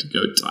are going to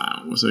go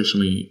down was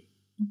actually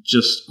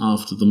just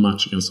after the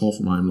match against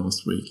Hoffenheim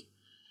last week,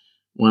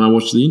 when I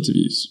watched the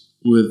interviews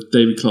with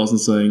David Klaassen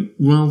saying,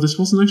 well, this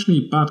wasn't actually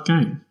a bad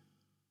game.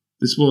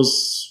 This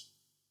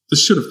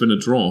should have been a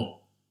draw.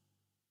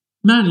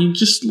 Man, you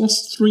just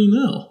lost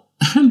 3-0.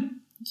 And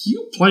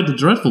you played a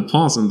dreadful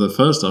pass in the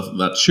first half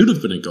that should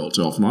have been a goal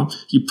to Hoffenheim.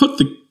 You put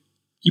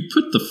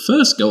the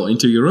first goal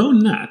into your own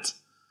net,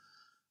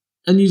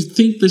 and you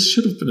think this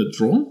should have been a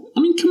draw? I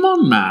mean, come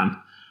on, man.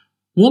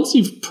 Once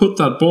you've put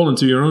that ball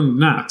into your own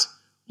net,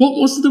 what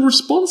was the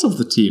response of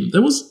the team?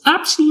 There was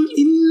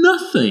absolutely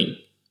nothing.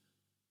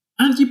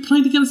 And you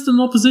played against an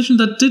opposition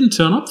that didn't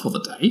turn up for the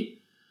day.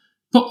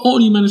 But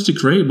all you managed to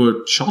create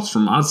were shots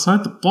from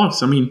outside the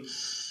box. I mean,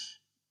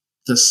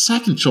 the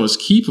second choice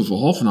keeper for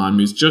Hoffenheim,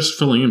 who's just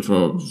filling in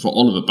for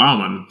Oliver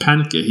Baumann,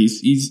 Penke,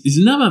 he's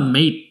never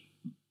made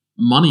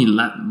money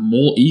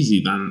more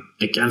easy than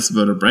against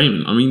Werder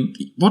Bremen. I mean,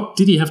 what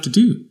did he have to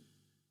do?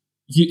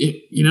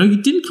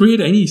 You didn't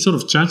create any sort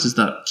of chances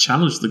that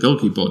challenged the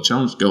goalkeeper or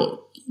challenged goal.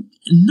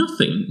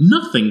 Nothing.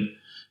 And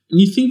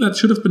you think that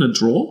should have been a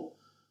draw?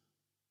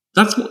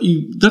 That's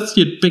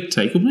your big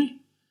takeaway?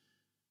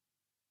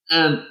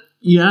 And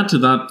you add to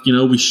that,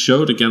 we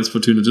showed against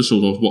Fortuna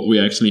Düsseldorf what we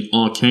actually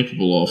are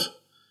capable of.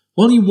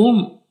 Well, you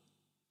won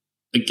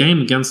a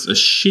game against a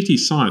shitty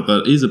side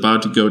that is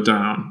about to go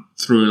down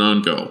through an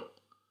own goal.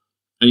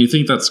 And you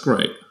think that's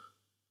great?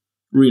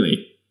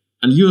 Really?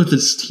 And you're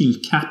this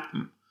team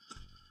captain.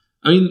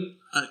 I mean,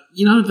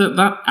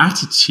 that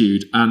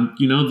attitude and,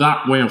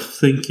 that way of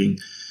thinking,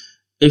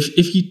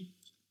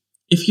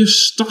 if you're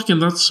stuck in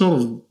that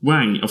sort of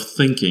way of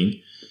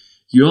thinking,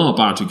 you are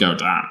about to go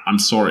down, I'm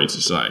sorry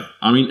to say.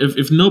 I mean,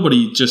 if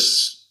nobody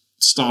just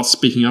starts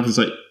speaking up and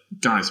say,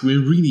 guys, we're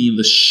really in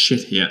the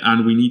shit here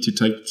and we need to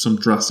take some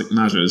drastic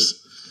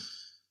measures,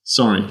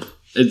 sorry,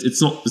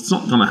 it's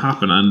not going to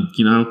happen. And,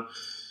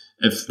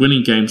 if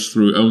winning games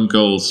through own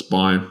goals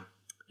by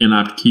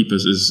inept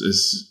keepers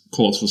is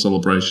cause for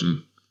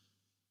celebration,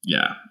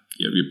 yeah,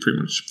 you're pretty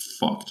much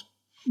fucked.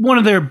 One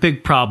of their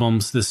big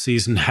problems this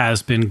season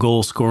has been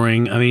goal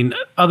scoring. I mean,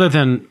 other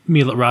than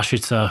Milot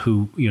Rashica,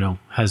 who,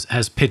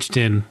 has pitched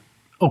in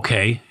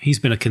okay, he's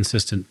been a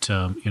consistent,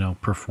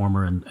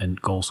 performer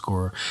and goal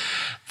scorer.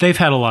 They've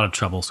had a lot of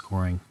trouble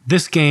scoring.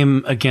 This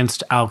game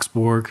against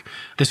Augsburg,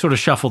 they sort of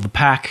shuffled the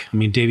pack. I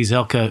mean, Davie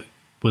Selke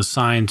was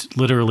signed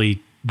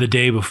literally the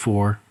day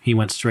before. He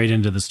went straight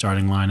into the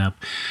starting lineup.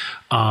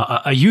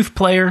 A youth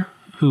player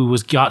who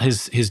got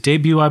his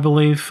debut, I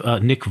believe,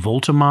 Nick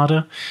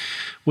Woltemade,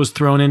 was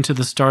thrown into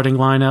the starting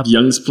lineup.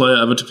 Youngest player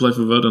ever to play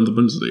for Werder in the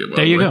Bundesliga.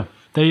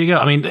 There you go.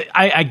 I mean,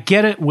 I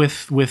get it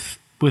with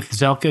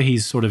Selke.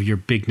 He's sort of your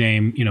big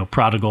name,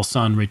 prodigal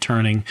son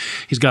returning.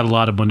 He's got a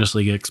lot of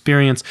Bundesliga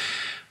experience.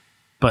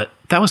 But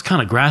that was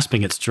kind of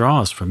grasping at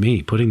straws for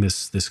me, putting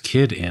this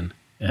kid in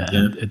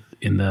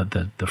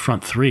the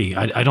front three.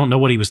 I don't know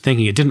what he was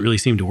thinking. It didn't really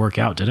seem to work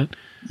out, did it?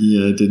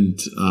 Yeah, it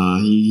didn't.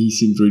 He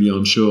seemed really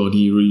unsure, and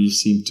he really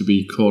seemed to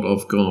be caught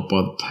off guard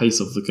by the pace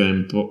of the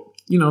game. But,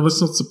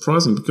 that's not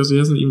surprising because he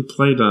hasn't even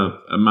played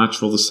a match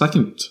for the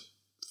second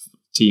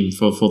team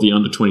for the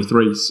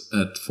under-23s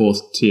at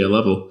fourth tier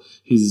level.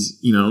 He's,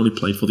 only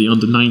played for the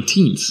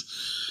under-19s.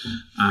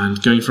 And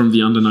going from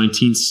the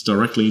under-19s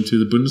directly into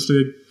the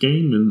Bundesliga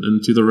game and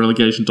into the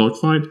relegation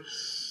dogfight,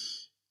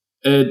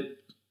 it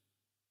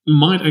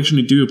might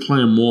actually do a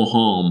player more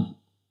harm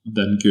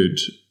than good,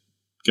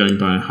 going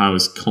by how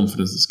his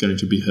confidence is going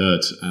to be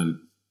hurt. And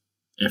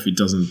if he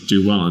doesn't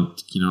do well, and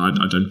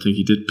I don't think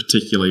he did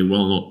particularly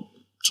well, not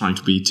trying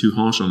to be too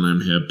harsh on him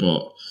here,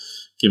 but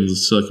given the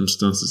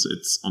circumstances,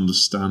 it's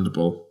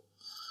understandable.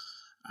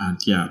 And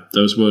yeah,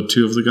 those were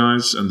two of the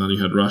guys. And then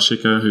you had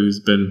Rashica, who's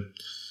been,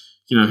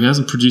 he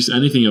hasn't produced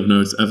anything of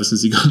note ever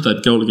since he got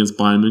that goal against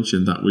Bayern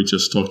München that we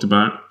just talked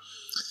about.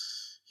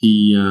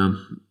 He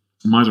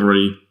might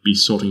already be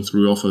sorting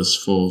through offers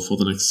for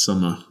the next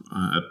summer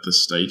at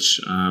this stage,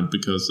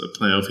 because a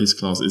player of his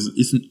class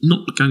is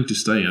not going to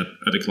stay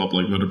at a club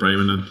like Werder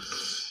Bremen. And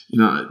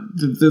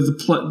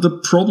the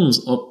problems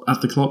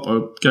at the club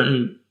are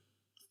going.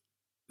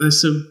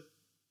 There's so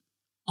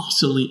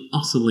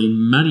utterly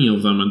many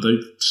of them, and they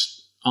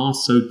are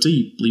so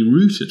deeply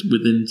rooted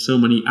within so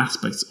many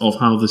aspects of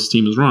how this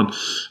team is run.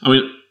 I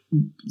mean,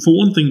 for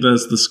one thing,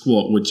 there's the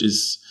squad, which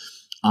is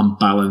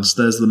unbalanced.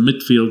 There's the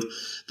midfield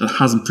that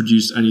hasn't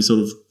produced any sort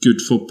of good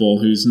football,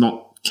 who's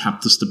not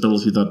kept the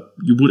stability that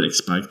you would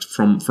expect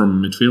from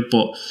midfield.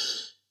 But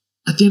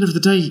at the end of the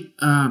day,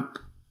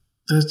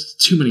 there's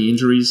too many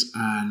injuries,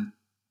 and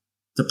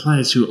the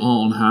players who are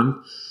on hand,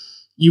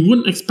 you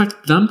wouldn't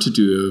expect them to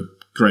do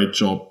a great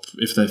job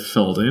if they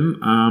filled in.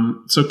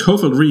 So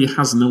Kofeld really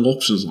has no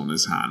options on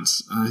his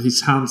hands.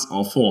 His hands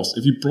are forced.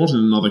 If you brought in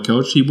another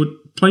coach, he would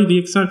play the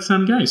exact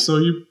same game. So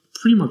you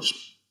pretty much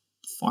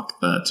fucked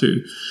there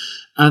too.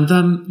 And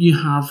then you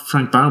have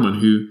Frank Baumann,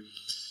 who,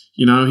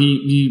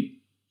 he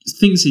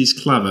thinks he's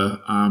clever,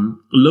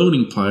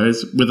 loaning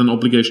players with an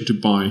obligation to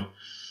buy.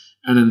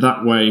 And in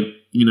that way,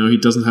 he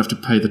doesn't have to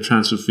pay the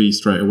transfer fee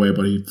straight away,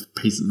 but he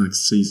pays it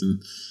next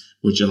season,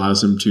 which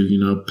allows him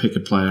to, pick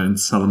a player and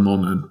sell him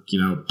on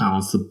and,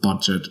 balance the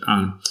budget.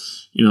 And,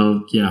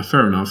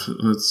 fair enough.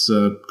 It's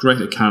a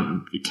great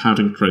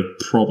accounting trade,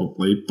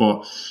 probably.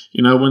 But,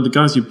 when the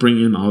guys you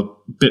bring in are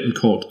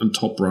Bittencourt and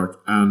Toprak,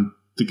 and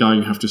the guy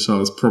you have to sell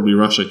is probably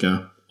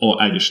Rashica or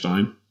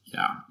Eggestein,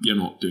 you're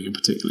not doing a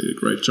particularly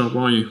great job,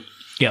 are you?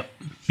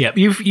 Yep.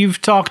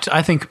 You've talked,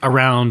 I think,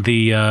 around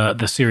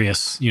the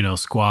serious,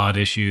 squad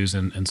issues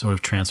and sort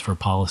of transfer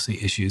policy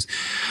issues.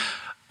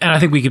 And I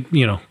think we could,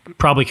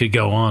 probably could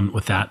go on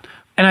with that.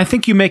 And I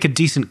think you make a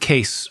decent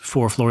case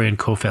for Florian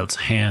Kofeld's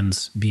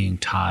hands being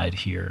tied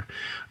here.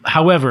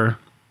 However,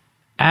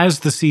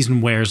 as the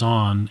season wears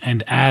on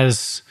and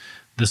as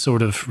the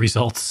sort of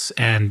results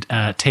and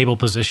table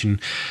position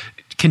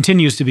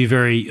continues to be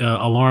very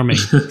alarming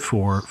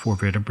for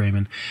Werder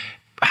Bremen,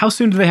 how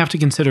soon do they have to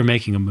consider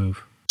making a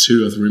move?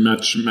 2 or 3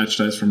 match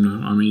days from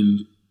now. I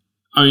mean,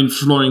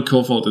 Florian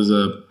Kofeld is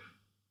a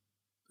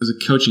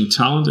coaching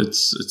talent.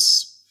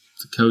 It's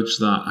the coach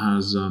that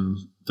has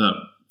that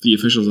the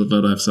officials at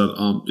Werder have said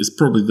is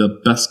probably the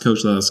best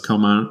coach that has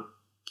come out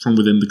from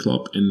within the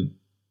club in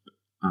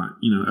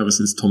ever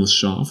since Thomas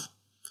Schaaf.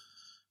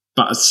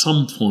 But at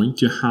some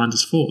point, your hand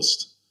is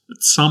forced.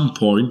 At some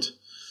point,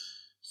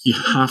 you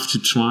have to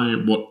try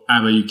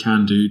whatever you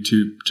can do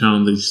to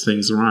turn these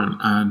things around.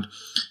 And,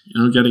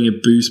 getting a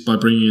boost by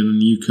bringing in a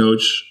new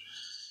coach,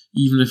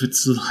 even if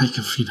it's like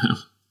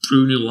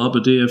Bruno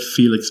Labbadia,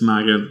 Felix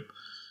Magath,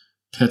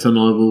 Peter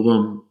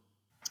Neururer,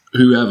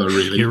 whoever,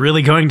 really. You're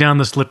really going down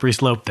the slippery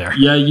slope there.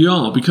 Yeah, you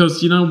are.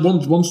 Because,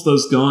 once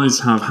those guys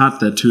have had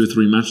their 2 or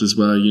 3 matches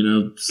where,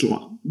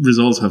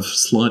 results have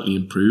slightly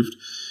improved,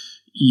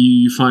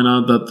 you find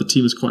out that the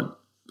team is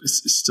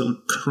it's still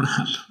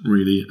crap,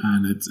 really,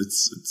 and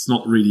it's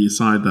not really a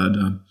side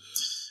that,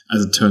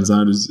 as it turns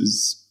out,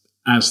 is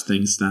as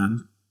things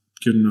stand,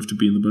 good enough to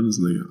be in the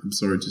Bundesliga. I'm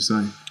sorry to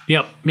say.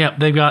 Yep.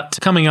 They've got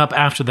coming up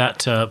after that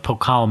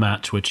Pokal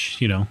match,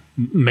 which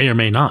may or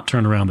may not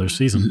turn around their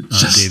season,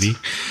 Davey.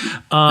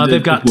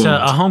 They've got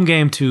a home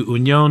game to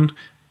Union,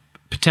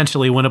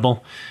 potentially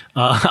winnable,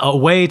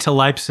 away to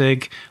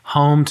Leipzig,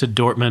 home to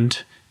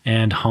Dortmund,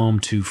 and home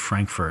to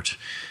Frankfurt.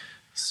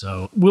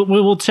 So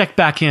we'll check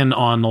back in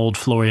on old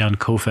Florian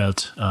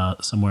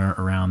Kofeld somewhere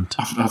around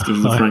after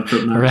the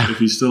Frankfurt match, if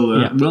he's still there.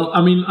 Yeah. Well,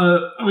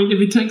 if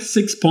he takes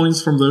 6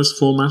 points from those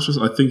 4 matches,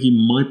 I think he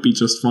might be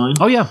just fine.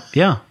 Oh yeah,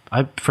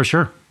 for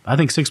sure. I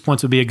think 6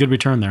 points would be a good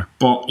return there.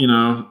 But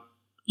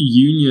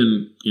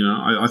Union,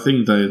 I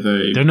think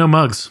they're no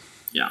mugs.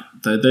 Yeah,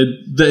 they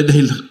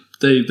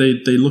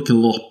look a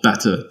lot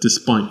better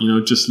despite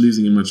just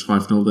losing a match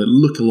 5-0. They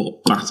look a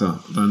lot better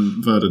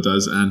than Werder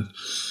does, and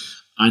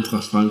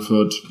Eintracht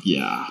Frankfurt,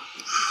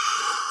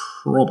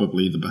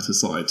 probably the better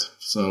side.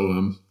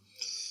 So,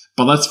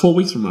 but that's 4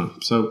 weeks from now.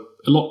 So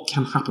a lot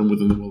can happen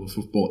within the world of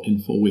football in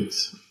 4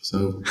 weeks.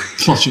 So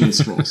clutching at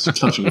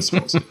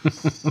straws.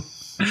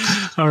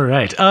 All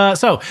right.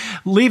 So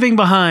leaving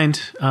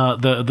behind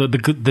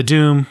the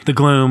doom, the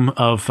gloom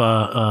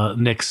of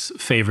Nick's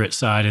favorite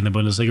side in the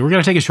Bundesliga, we're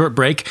going to take a short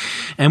break,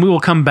 and we will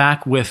come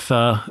back with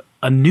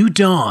a new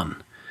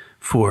dawn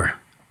for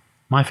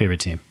my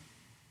favorite team.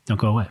 Don't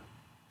go away.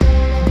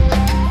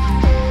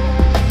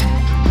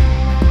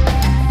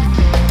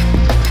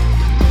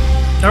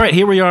 All right,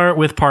 here we are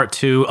with part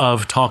 2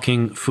 of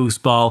Talking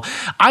Foosball.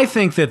 I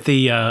think that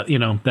the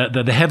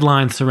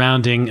headlines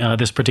surrounding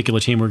this particular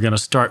team we're going to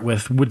start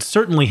with would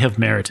certainly have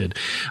merited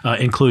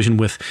inclusion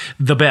with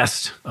the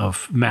best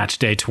of Match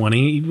Day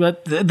 20.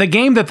 But the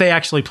game that they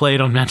actually played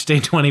on Match Day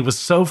 20 was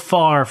so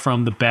far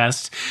from the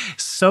best,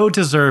 so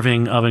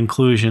deserving of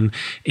inclusion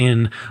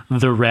in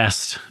the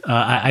rest.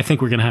 I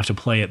think we're going to have to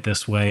play it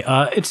this way.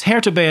 It's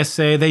Hertha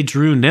BSC. They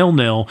drew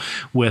 0-0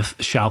 with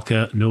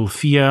Schalke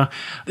 04.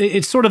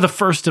 It's sort of the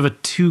first of a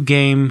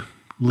 2-game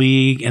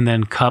league and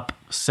then cup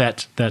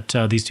set that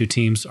these two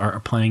teams are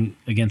playing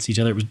against each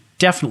other. It was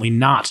definitely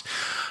not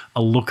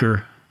a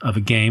looker of a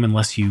game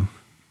unless you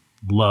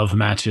love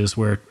matches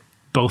where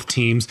both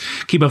teams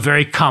keep a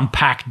very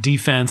compact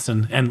defense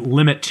and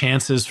limit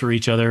chances for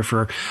each other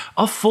for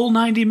a full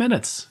 90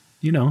 minutes.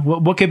 You know,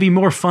 what could be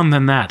more fun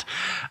than that?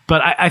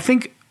 But I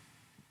think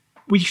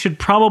we should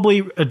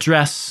probably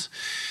address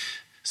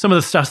some of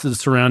the stuff that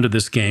surrounded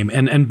this game.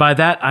 And by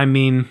that, I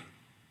mean,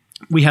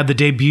 we had the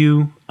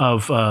debut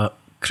of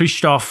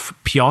Krzysztof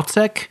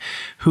Piątek,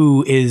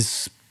 who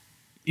is,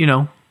 you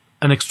know,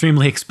 an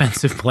extremely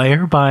expensive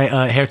player by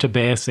Hertha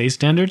BSC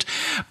standards.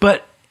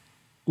 But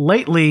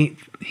lately,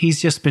 he's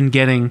just been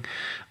getting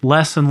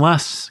less and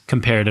less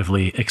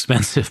comparatively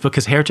expensive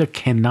because Hertha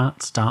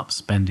cannot stop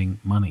spending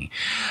money.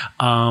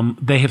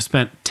 They have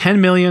spent 10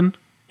 million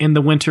in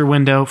the winter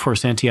window for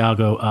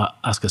Santiago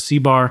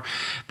Ascacibar.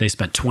 They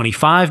spent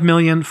 25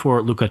 million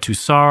for Lucas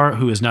Tousart,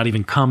 who is not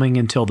even coming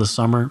until the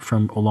summer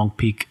from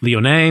Olympique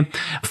Lyonnais.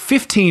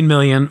 15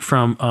 million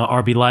from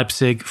RB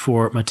Leipzig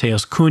for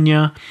Mateus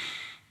Cunha.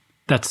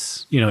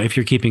 That's, you know, if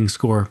you're keeping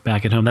score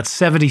back at home, that's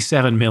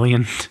 77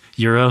 million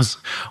euros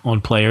on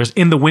players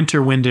in the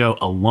winter window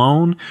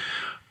alone.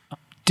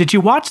 Did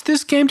you watch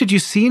this game? Did you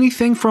see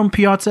anything from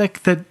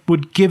Piątek that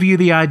would give you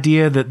the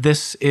idea that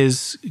this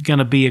is going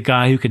to be a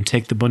guy who can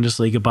take the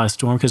Bundesliga by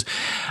storm? Because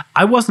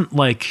I wasn't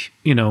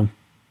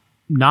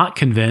not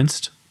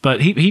convinced,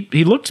 but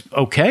he looked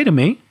okay to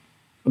me.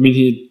 I mean,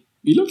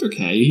 he looked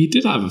okay. He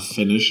did have a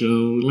finish,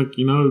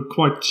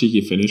 quite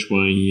cheeky finish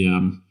where he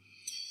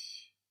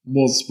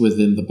was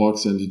within the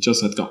box and he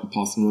just had gotten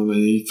past him and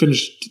he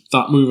finished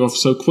that move off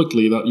so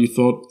quickly that you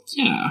thought,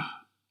 yeah,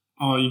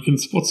 you can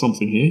spot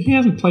something here. He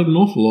hasn't played an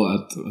awful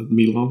lot at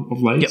Milan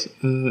of late, yep.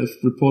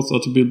 If reports are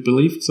to be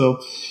believed.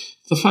 So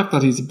the fact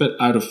that he's a bit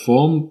out of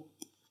form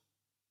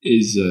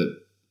is,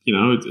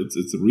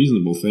 it's a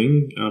reasonable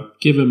thing.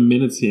 Give him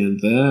minutes here and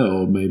there,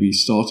 or maybe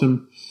start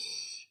him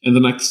in the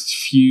next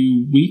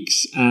few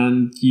weeks,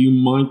 and you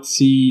might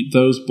see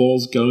those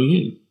balls going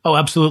in. Oh,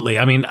 absolutely.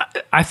 I mean,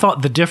 I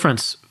thought the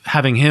difference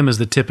having him as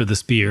the tip of the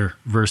spear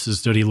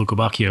versus Dodi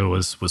Lukebakio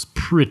was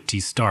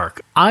pretty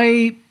stark.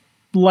 I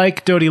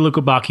like Dodi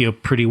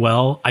Lukebakio pretty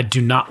well. I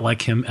do not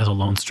like him as a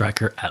lone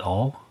striker at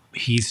all.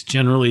 He's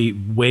generally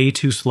way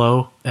too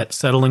slow at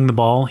settling the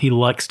ball. He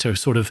likes to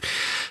sort of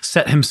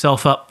set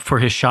himself up for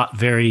his shot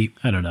very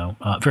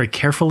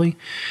carefully.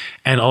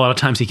 And a lot of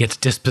times he gets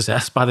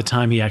dispossessed by the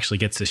time he actually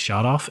gets his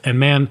shot off. And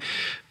man,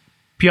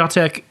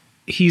 Piątek,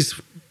 he's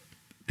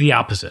the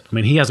opposite. I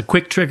mean, he has a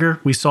quick trigger.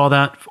 We saw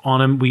that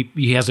on him.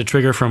 He has a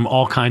trigger from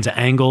all kinds of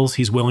angles.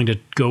 He's willing to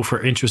go for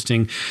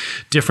interesting,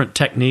 different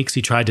techniques.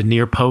 He tried to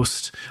near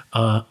post,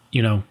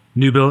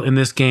 Nubel in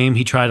this game.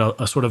 He tried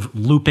a sort of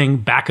looping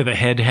back of the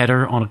head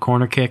header on a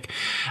corner kick.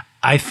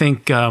 I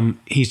think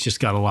he's just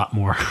got a lot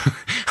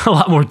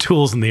more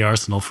tools in the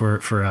arsenal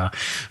for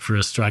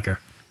a striker.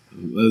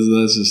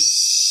 There's a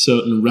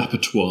certain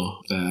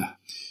repertoire there.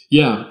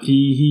 Yeah,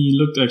 he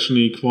looked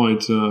actually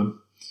quite.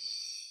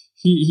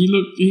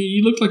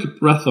 He looked like a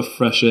breath of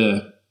fresh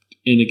air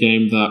in a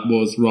game that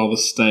was rather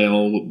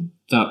stale,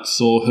 that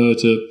saw her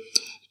to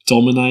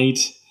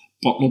dominate,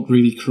 but not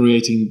really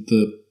creating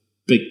the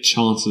big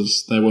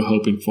chances they were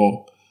hoping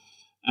for.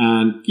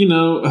 And,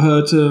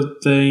 Hertha,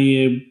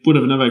 they would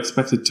have never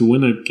expected to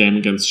win a game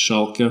against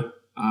Schalke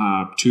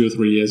 2 or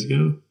 3 years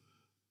ago.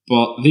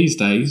 But these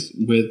days,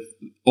 with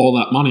all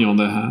that money on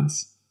their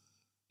hands,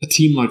 a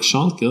team like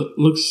Schalke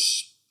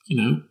looks,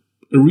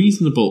 a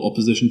reasonable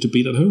opposition to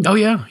beat at home. Oh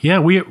yeah,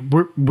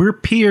 we're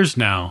peers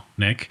now,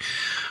 Nick.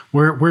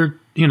 We're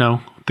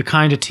the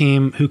kind of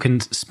team who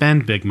can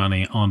spend big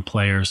money on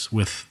players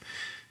with,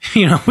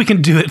 we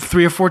can do it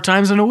 3 or 4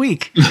 times in a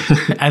week,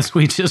 as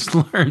we just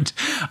learned.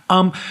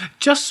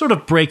 Just sort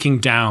of breaking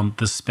down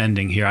the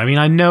spending here. I mean,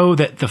 I know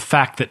that the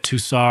fact that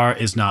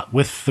Tousart is not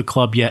with the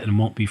club yet and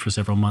won't be for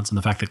several months, and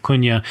the fact that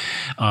Cunha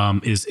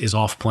is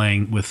off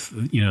playing with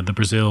the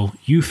Brazil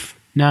youth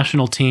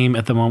national team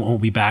at the moment,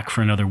 won't be back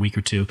for another week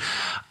or two.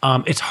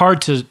 It's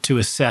hard to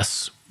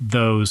assess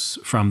those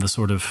from the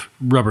sort of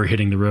rubber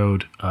hitting the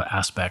road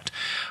aspect.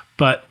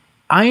 But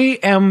I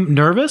am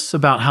nervous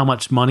about how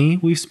much money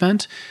we've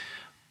spent,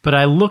 but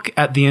I look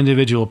at the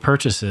individual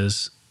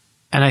purchases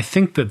and I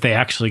think that they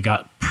actually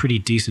got pretty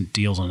decent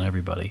deals on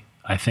everybody.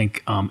 I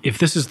think if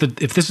this is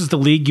the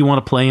league you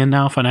want to play in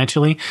now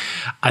financially,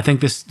 I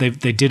think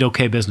they did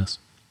okay business.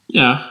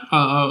 Yeah,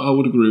 I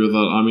would agree with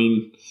that. I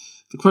mean,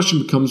 the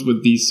question becomes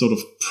with these sort of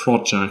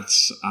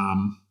projects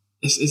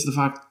is the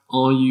fact,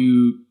 are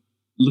you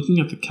looking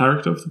at the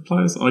character of the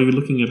players? Are you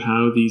looking at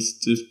how these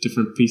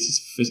different pieces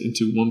fit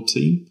into one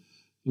team?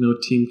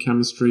 Team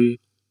chemistry.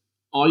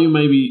 Are you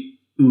maybe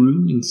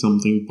ruining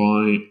something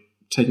by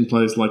taking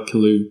players like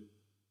Kalou,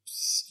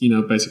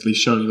 basically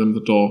showing them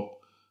the door?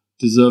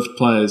 Deserved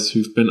players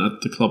who've been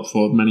at the club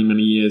for many,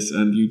 many years,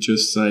 and you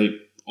just say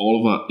all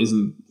of that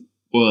isn't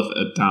worth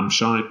a damn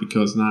shite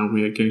because now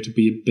we are going to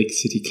be a big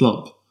city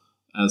club,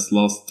 as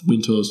Lars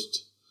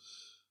Windhorst,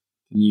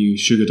 the new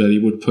sugar daddy,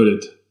 would put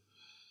it.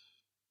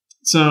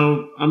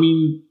 So,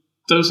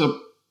 those are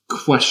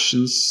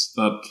questions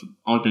that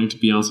are going to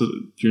be answered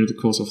during the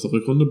course of the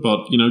Rückrunde,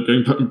 but,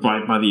 going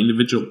by the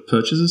individual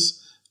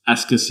purchases,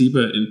 Asker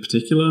Sieber in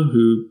particular,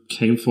 who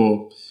came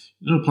for,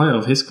 a player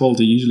of his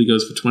quality usually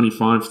goes for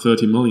 25,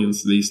 30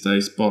 millions these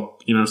days, but,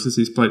 since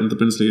he's played in the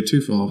Bundesliga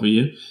 2 for half a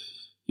year,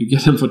 you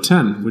get him for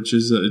 10, which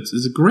is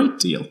a great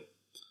deal.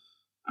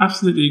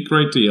 Absolutely a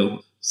great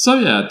deal. So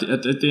yeah,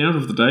 at the end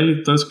of the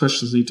day, those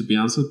questions need to be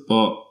answered,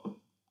 but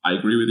I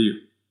agree with you.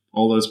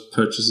 All those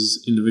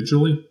purchases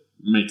individually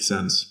make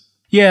sense.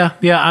 Yeah,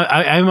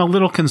 I'm a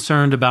little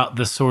concerned about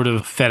the sort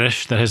of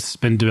fetish that has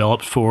been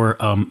developed for,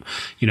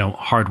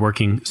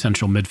 hardworking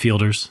central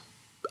midfielders.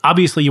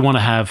 Obviously, you want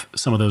to have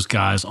some of those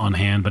guys on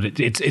hand, but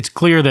it's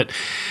clear that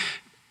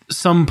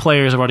some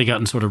players have already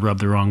gotten sort of rubbed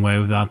the wrong way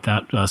about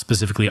that,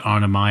 specifically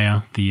Arne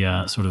Meyer,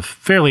 the sort of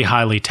fairly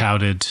highly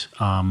touted,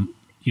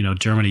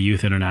 Germany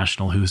youth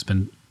international who's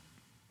been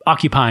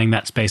occupying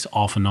that space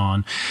off and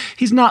on.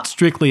 He's not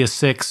strictly a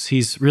 6.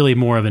 He's really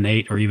more of an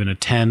 8 or even a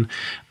 10.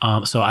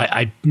 So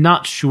I'm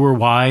not sure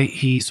why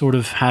he sort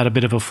of had a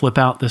bit of a flip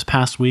out this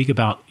past week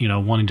about,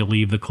 wanting to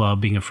leave the club,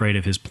 being afraid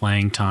of his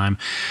playing time.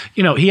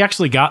 He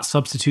actually got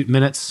substitute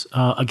minutes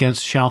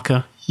against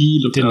Schalke.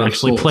 He didn't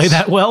actually play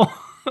that well.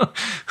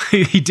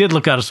 He did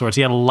look out of sorts.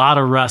 He had a lot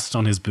of rust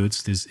on his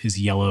boots, his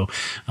yellow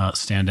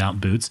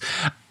standout boots.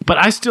 But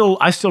I still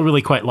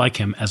really quite like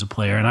him as a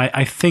player, and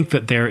I think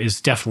that there is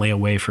definitely a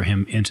way for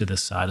him into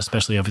this side,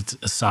 especially if it's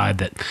a side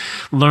that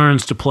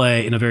learns to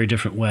play in a very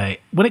different way.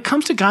 When it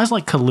comes to guys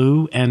like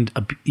Kalou and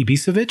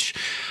Ibisevic,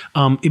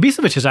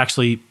 Ibisevic has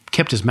actually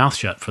kept his mouth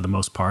shut for the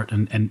most part,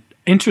 and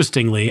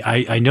interestingly,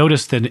 I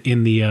noticed that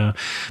in the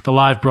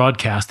live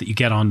broadcast that you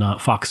get on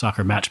Fox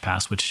Soccer Match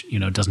Pass, which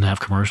doesn't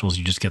have commercials,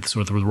 you just get the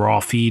sort of raw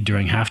feed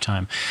during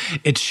halftime.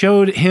 It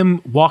showed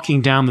him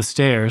walking down the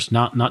stairs,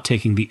 not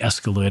taking the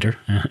escalator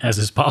as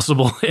is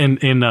possible in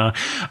the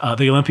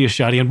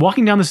Olympiastadion,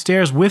 walking down the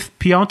stairs with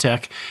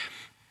Piątek,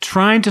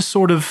 trying to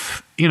sort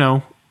of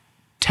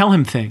tell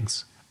him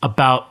things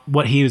about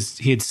what he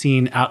had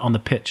seen out on the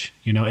pitch.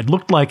 It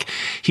looked like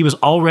he was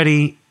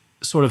already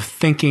sort of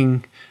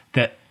thinking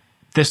that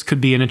this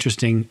could be an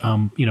interesting,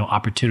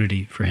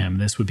 opportunity for him.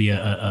 This would be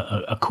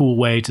a cool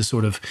way to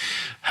sort of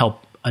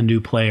help a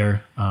new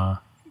player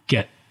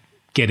get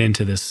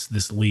into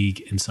this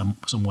league in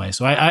some way.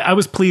 So I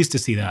was pleased to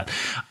see that.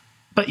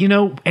 But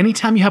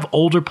anytime you have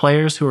older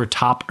players who are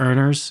top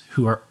earners,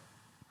 who are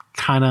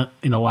kind of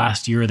in the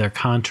last year of their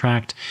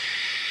contract,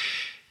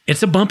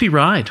 it's a bumpy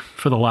ride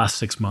for the last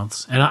 6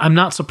 months. And I'm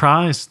not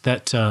surprised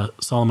that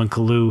Salomon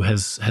Kalou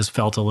has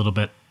felt a little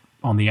bit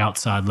on the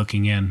outside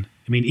looking in.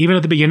 Even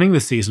at the beginning of the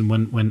season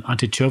when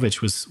Ante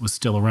Czovic was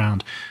still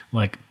around,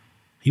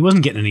 he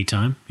wasn't getting any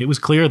time. It was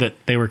clear that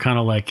they were kind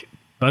of like,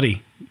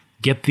 buddy,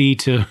 get thee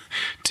to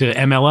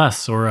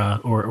MLS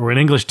or an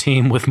English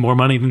team with more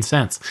money than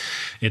sense.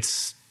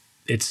 It's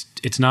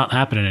not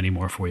happening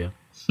anymore for you.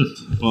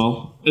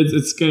 Well,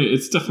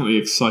 it's definitely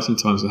exciting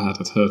times ahead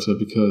at Hertha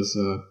because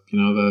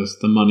there's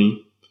the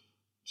money,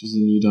 which is a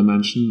new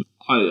dimension.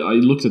 I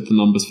looked at the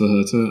numbers for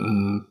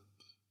Hertha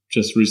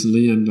just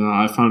recently, and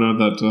I found out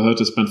that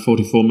Hertha spent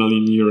 44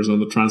 million euros on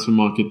the transfer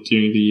market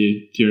during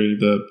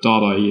the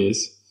Dada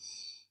years,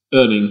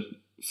 earning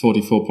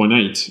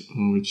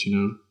 44.8, which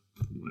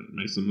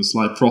makes them a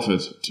slight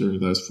profit during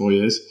those 4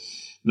 years.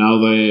 Now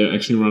they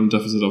actually run a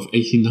deficit of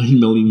 89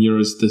 million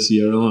euros this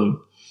year alone.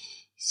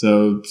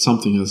 So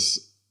something has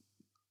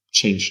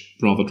changed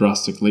rather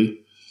drastically.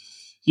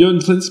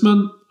 Jürgen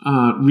Klinsmann,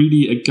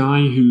 really a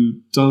guy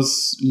who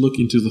does look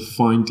into the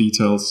fine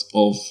details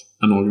of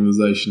an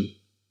organization.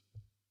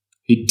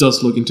 He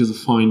does look into the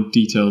fine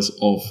details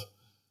of,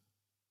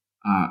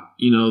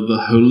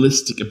 the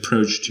holistic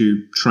approach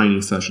to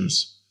training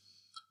sessions.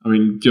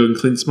 Jürgen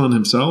Klinsmann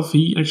himself,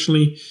 he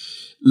actually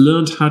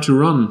learned how to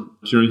run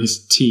during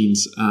his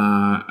teens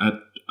at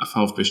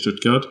VfB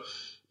Stuttgart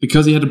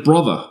because he had a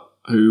brother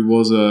who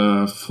was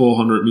a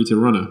 400-meter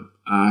runner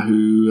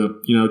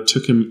who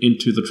took him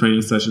into the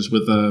training sessions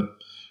with the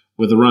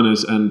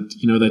runners, and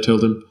they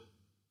told him,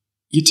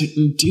 your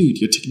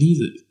technique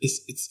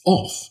it's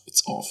off.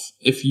 It's off.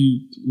 If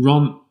you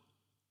run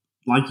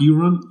like you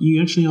run,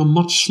 you actually are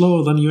much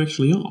slower than you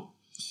actually are.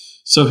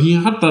 So he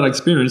had that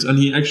experience, and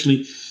he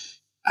actually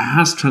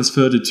has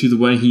transferred it to the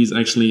way he's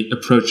actually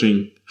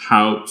approaching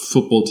how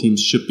football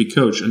teams should be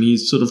coached, and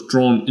he's sort of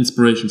drawn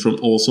inspiration from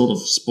all sort of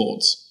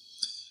sports.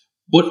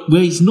 But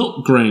where he's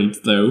not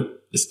great, though,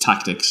 is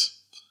tactics.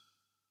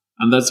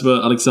 And that's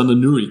where Alexander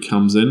Nuri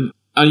comes in.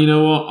 And you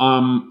know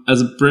what?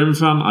 As a Bremen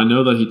fan, I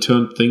know that he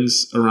turned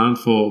things around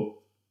for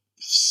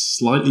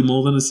slightly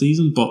more than a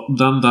season, but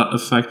then that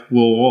effect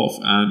wore off,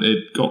 and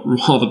it got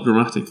rather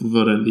dramatic for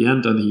Werder in the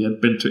end, and he had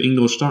been to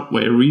Ingolstadt,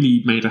 where he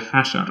really made a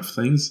hash out of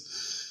things.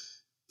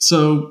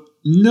 So,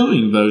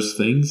 knowing those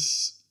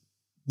things,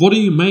 what do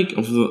you make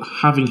of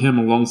having him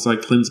alongside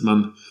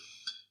Klinsmann,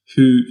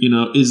 who,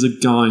 is a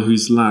guy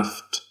who's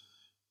left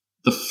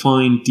the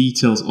fine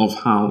details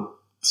of how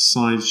the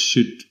side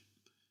should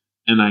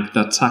enact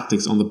their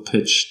tactics on the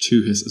pitch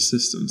to his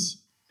assistants?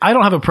 I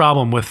don't have a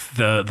problem with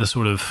the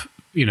sort of,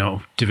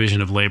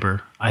 division of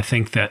labor. I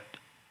think that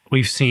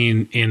we've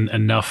seen in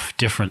enough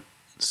different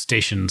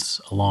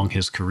stations along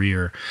his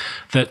career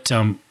that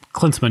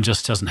Klinsmann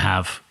just doesn't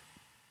have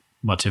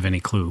much of any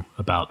clue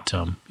about,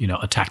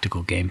 a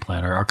tactical game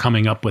plan or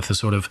coming up with a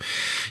sort of,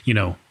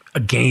 a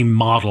game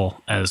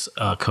model, as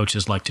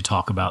coaches like to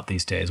talk about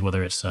these days,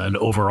 whether it's an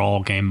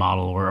overall game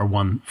model or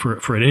one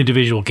for an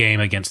individual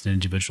game against an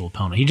individual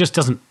opponent. He just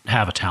doesn't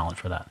have a talent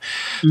for that.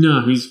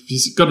 No,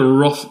 he's got a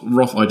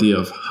rough idea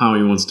of how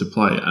he wants to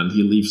play, and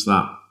he leaves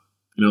that,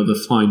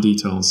 the fine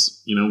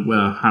details,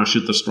 how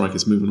should the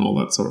strikers move and all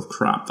that sort of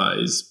crap that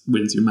is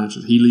wins you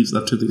matches. He leaves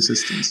that to the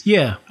assistants.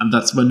 Yeah. And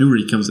that's when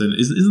Nuri comes in.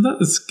 Isn't that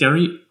a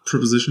scary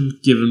proposition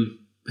given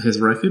his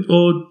record?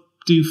 Or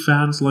do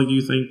fans like you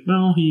think,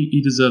 well,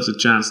 he deserves a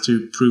chance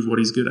to prove what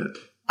he's good at?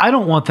 I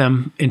don't want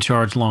them in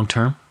charge long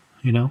term.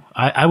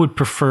 I would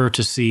prefer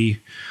to see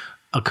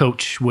a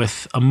coach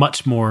with a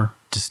much more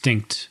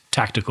distinct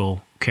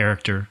tactical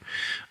character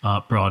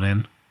brought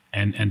in,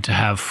 and to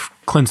have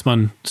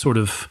Klinsmann sort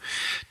of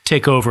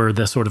take over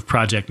the sort of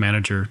project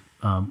manager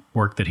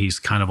work that he's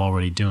kind of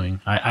already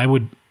doing. I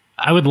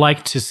would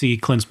like to see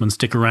Klinsmann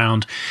stick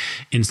around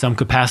in some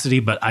capacity,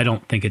 but I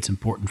don't think it's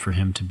important for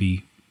him to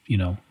be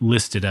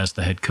listed as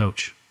the head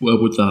coach. Where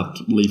would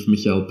that leave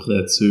Michael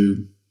Preetz,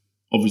 who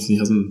obviously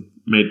hasn't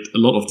made a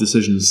lot of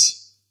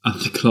decisions at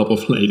the club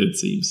of late, it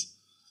seems?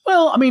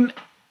 Well, I mean,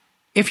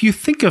 if you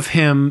think of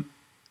him,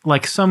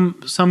 like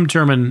some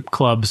German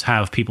clubs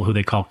have people who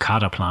they call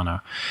Kaderplaner,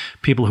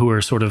 people who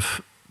are sort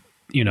of,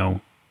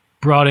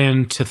 brought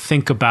in to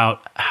think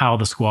about how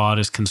the squad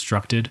is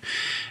constructed,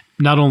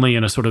 not only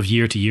in a sort of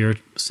year-to-year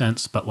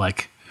sense, but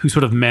like who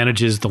sort of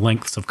manages the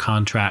lengths of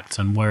contracts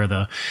and where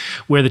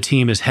the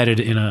team is headed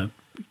in a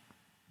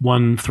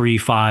 1, 3,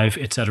 5,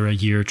 et cetera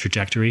year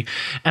trajectory.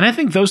 And I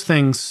think those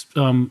things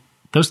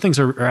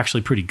are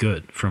actually pretty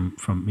good from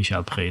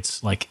Michael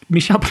Preetz. Like,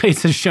 Michael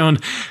Preetz has shown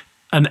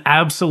an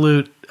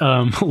absolute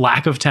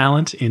lack of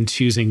talent in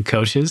choosing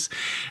coaches,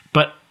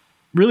 but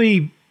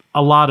really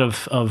a lot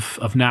of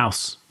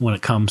nous when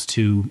it comes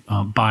to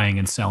buying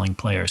and selling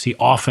players. He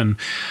often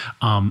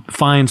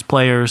finds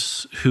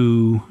players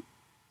who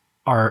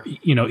are,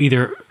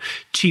 either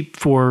cheap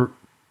for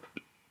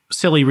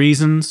silly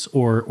reasons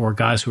or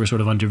guys who are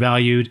sort of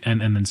undervalued and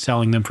then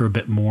selling them for a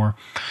bit more.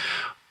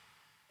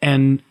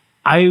 And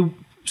I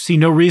see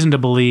no reason to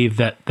believe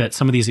that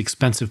some of these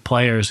expensive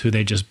players who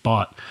they just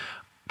bought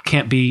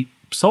can't be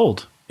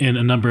sold in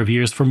a number of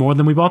years for more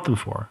than we bought them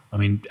for. I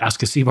mean,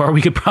 Askasibar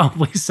we could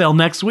probably sell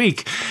next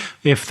week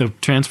if the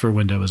transfer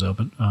window is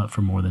open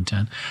for more than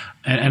 10.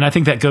 And I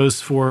think that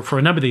goes for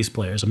a number of these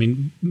players. I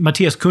mean,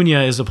 Matthias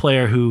Cunha is a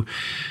player who,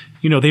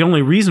 the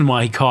only reason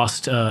why he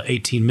cost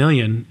 18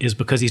 million is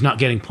because he's not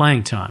getting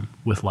playing time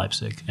with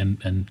Leipzig.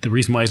 And the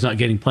reason why he's not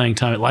getting playing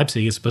time at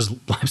Leipzig is because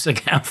Leipzig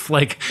have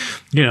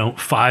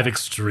 5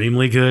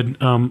 extremely good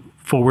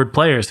forward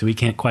players who he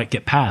can't quite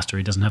get past, or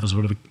he doesn't have a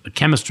sort of a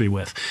chemistry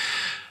with.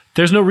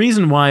 There's no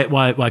reason why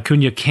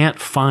Cunha can't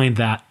find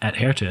that at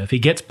Hertha. If he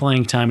gets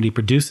playing time and he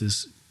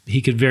produces,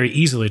 he could very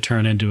easily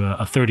turn into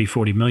a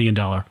 $30-40 million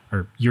or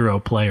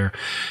euro player,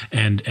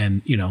 and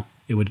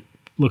it would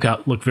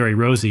look very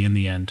rosy in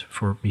the end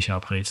for Michael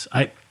Preetz.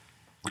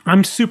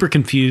 I'm super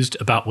confused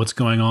about what's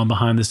going on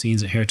behind the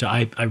scenes at Hertha.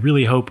 I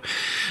really hope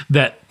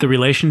that the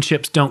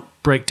relationships don't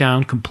break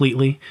down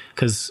completely,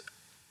 because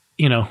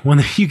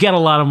when you get a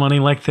lot of money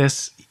like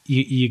this,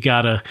 you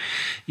gotta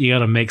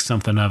make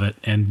something of it,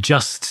 and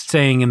just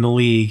staying in the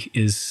league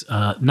is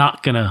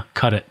not gonna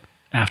cut it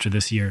after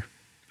this year.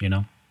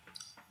 No,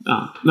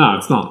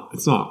 it's not.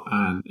 It's not,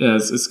 and yeah,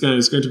 it's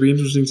going to be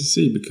interesting to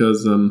see,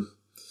 because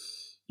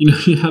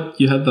you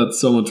had that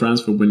summer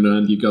transfer window,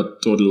 and you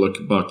got Todela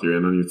Kabaki,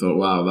 and then you thought,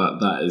 wow,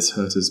 that is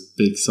Hertha's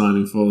big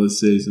signing for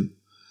this season.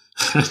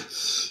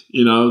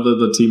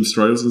 The team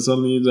struggles, and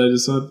suddenly they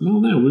decide,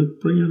 well, no, we're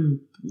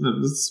bringing.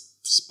 Let's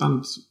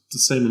spend the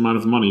same amount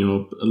of money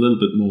or a little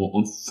bit more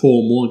on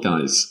 4 more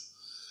guys,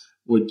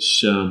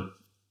 which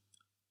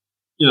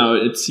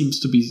it seems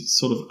to be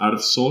sort of out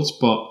of sorts.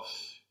 But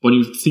when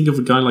you think of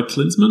a guy like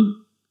Klinsmann,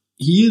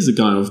 he is a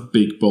guy of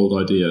big,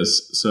 bold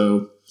ideas.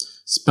 So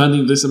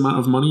spending this amount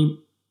of money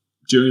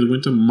during the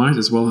winter might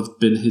as well have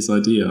been his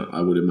idea,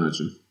 I would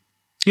imagine.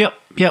 Yep.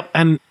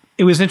 And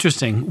it was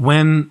interesting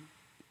when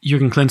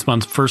Jürgen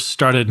Klinsmann first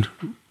started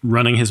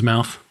running his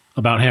mouth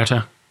about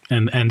Hertha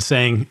and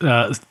saying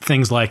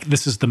things like,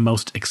 this is the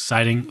most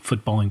exciting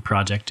footballing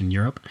project in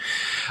Europe.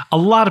 A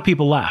lot of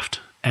people laughed.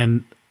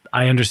 And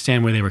I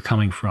understand where they were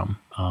coming from,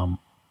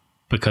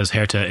 because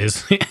Hertha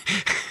is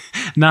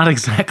not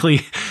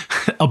exactly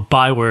a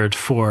byword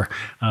for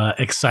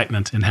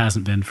excitement and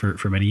hasn't been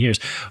for many years.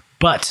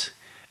 But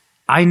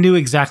I knew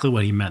exactly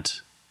what he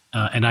meant,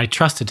 and I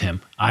trusted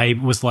him. I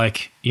was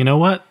like, you know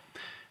what?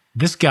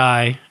 This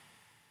guy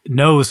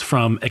knows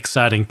from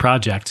exciting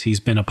projects. He's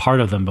been a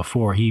part of them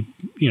before. He,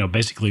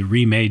 basically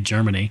remade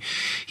Germany.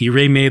 He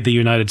remade the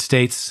United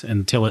States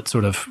until it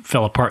sort of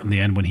fell apart in the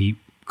end when he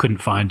couldn't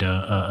find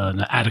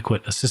an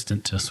adequate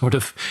assistant to sort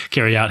of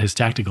carry out his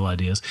tactical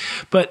ideas.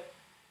 But,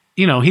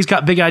 he's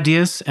got big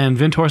ideas, and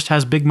Windhorst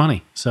has big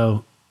money.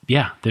 So,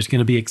 yeah, there's going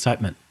to be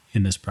excitement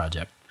in this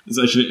project.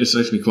 It's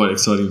actually quite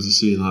exciting to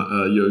see that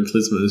Jürgen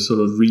Klinsmann is sort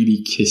of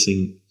really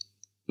kissing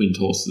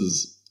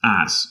Windhorst's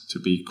ass, to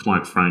be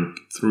quite frank,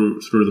 through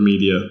the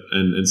media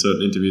and in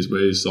certain interviews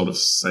where he's sort of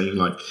saying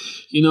like,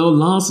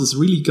 Lars has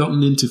really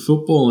gotten into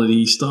football and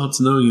he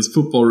starts knowing his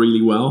football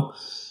really well.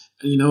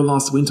 And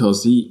Lars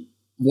Windhorst,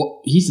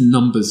 he's a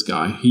numbers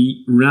guy.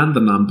 He ran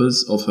the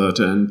numbers of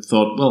Hertha and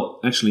thought,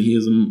 well, actually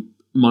here's a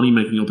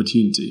money-making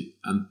opportunity,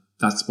 and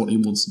that's what he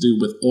wants to do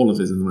with all of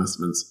his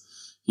investments.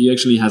 He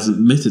actually has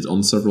admitted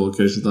on several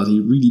occasions that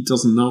he really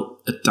doesn't know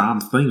a damn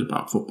thing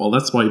about football.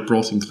 That's why he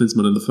brought in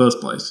Klinsmann in the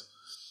first place.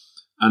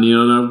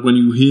 And, when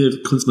you hear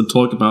Klinsmann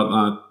talk about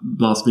that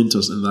Lars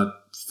Windhorst in that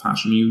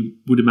fashion, you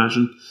would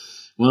imagine,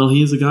 well,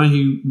 he is a guy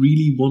who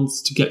really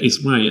wants to get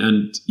his way,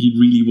 and he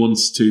really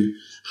wants to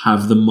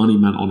have the money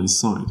man on his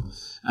side.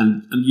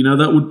 And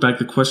that would beg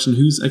the question,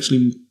 who's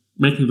actually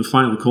making the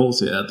final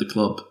calls here at the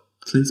club?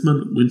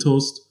 Klinsmann,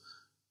 Windhorst?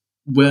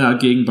 Where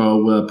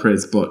Gegenbauer, where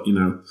Preetz, but,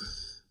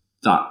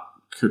 that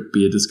could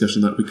be a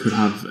discussion that we could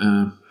have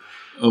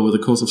over the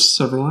course of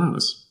several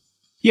hours.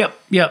 Yep.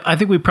 I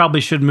think we probably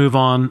should move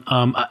on.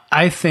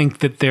 I think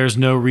that there's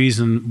no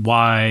reason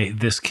why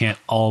this can't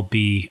all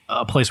be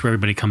a place where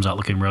everybody comes out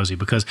looking rosy,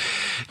 because,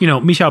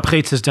 Michael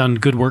Preetz has done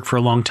good work for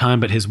a long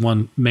time, but his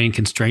one main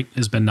constraint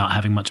has been not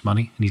having much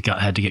money, and he's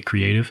had to get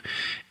creative.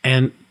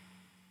 And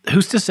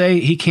who's to say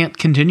he can't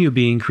continue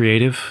being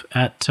creative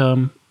at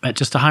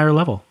just a higher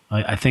level?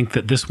 I think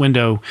that this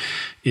window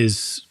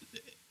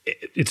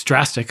it's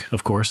drastic,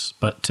 of course,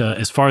 but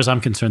as far as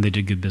I'm concerned, they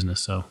did good business.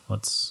 So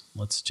let's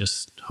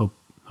just hope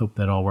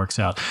that all works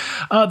out.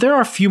 There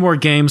are a few more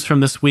games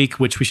from this week,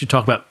 which we should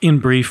talk about in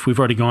brief. We've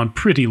already gone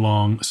pretty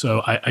long,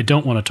 so I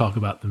don't want to talk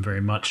about them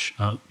very much.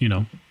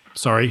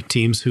 Sorry,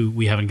 teams who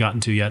we haven't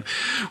gotten to yet.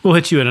 We'll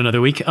hit you in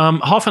another week.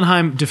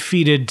 Hoffenheim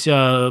defeated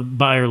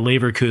Bayer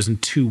Leverkusen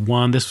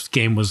 2-1. This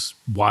game was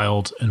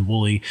wild and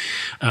woolly.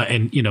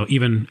 And,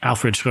 even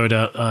Alfred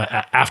Schröder,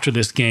 after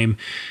this game,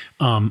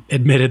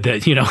 admitted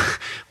that,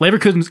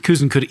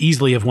 Leverkusen could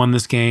easily have won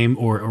this game,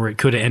 or it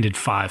could have ended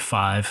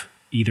 5-5.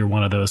 Either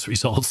one of those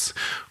results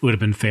would have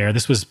been fair.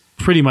 This was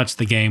pretty much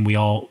the game we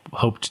all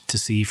hoped to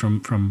see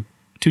from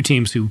two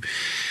teams who,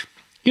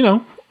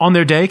 on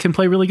their day can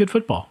play really good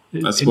football.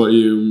 That's what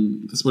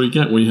you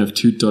get when you have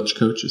two Dutch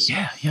coaches.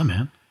 Yeah,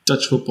 man.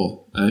 Dutch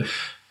football, eh?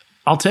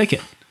 I'll take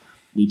it.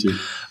 Me too.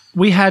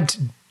 We had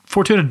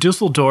Fortuna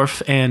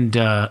Düsseldorf and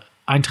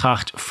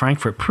Eintracht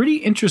Frankfurt. Pretty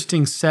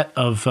interesting set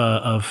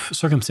of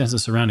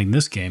circumstances surrounding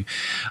this game.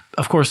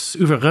 Of course,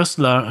 Uwe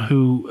Rösler,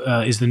 who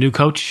is the new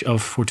coach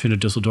of Fortuna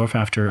Düsseldorf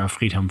after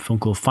Friedhelm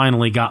Funkel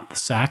finally got the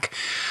sack.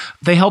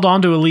 They held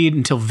on to a lead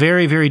until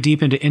very, very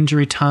deep into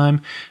injury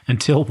time,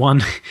 until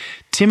one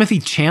Timothy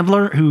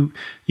Chandler, who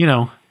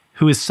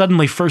is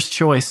suddenly first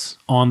choice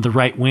on the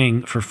right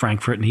wing for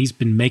Frankfurt, and he's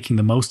been making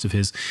the most of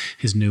his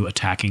new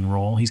attacking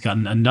role. He's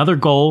gotten another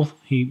goal.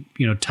 He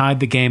tied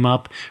the game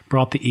up,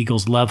 brought the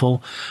Eagles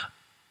level.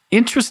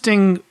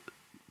 Interesting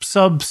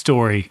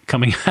sub-story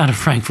coming out of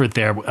Frankfurt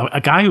there.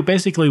 A guy who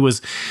basically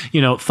was,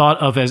 thought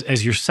of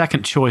as your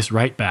second choice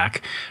right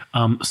back,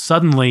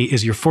 suddenly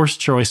is your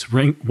first choice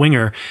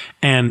winger,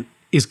 and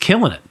is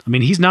killing it. I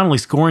mean, he's not only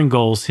scoring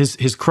goals,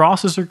 his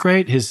crosses are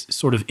great. His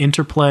sort of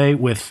interplay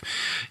with,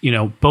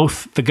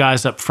 both the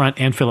guys up front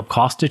and Philip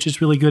Kostic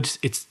is really good.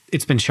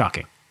 It's been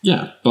shocking.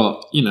 Yeah,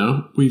 but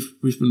we've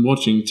been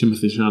watching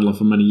Timothy Chandler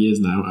for many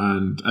years now,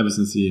 and ever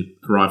since he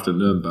arrived at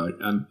Nuremberg,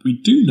 and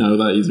we do know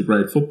that he's a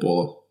great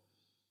footballer.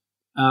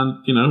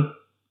 And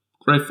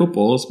great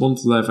footballers,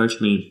 once they've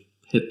actually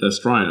hit their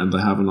stride and they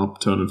have an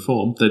upturn in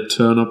form, they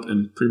turn up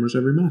in pretty much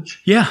every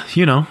match. Yeah,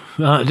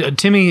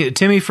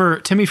 Timmy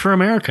for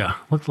America.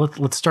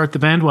 Let's start the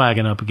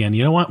bandwagon up again.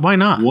 You know what? Why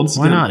not?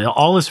 Why not?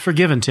 All is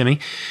forgiven, Timmy.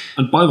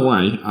 And by the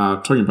way,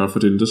 talking about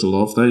Fortuna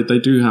Düsseldorf, they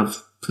do have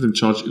put in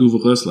charge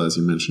Uwe Rösler, as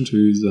you mentioned,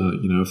 who's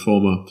a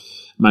former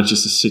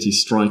Manchester City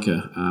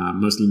striker,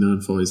 mostly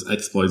known for his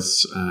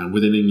exploits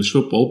within English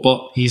football.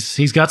 But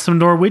he's got some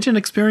Norwegian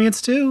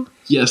experience too.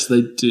 Yes,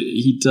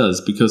 he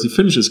does, because he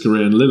finished his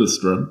career in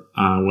Lillestrøm,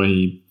 where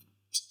he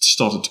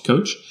started to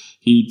coach.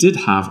 He did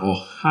have, or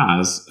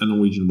has, a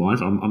Norwegian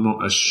wife. I'm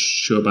not as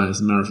sure about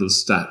his marital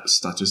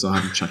status. I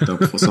haven't checked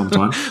up for some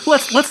time.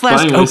 let's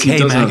last anyways,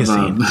 OK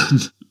Magazine.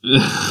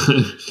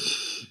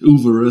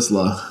 Uwe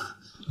Rösler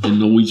in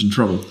Norwegian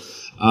trouble.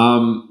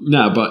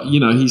 No, but,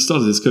 he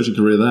started his coaching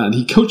career there, and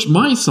he coached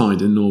my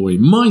side in Norway.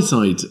 My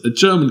side, a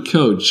German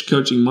coach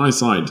coaching my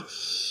side.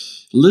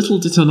 Little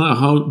did I know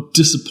how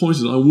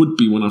disappointed I would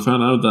be when I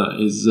found out that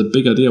his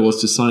big idea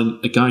was to sign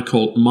a guy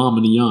called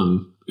Marmon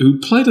Young, who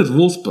played at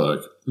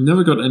Wolfsburg,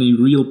 never got any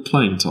real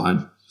playing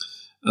time.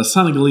 A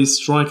Senegalese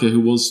striker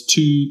who was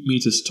 2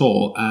 meters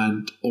tall,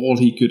 and all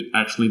he could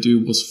actually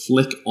do was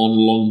flick on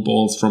long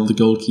balls from the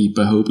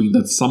goalkeeper, hoping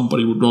that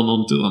somebody would run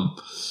onto them.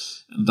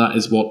 And that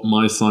is what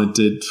my side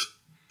did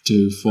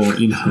for,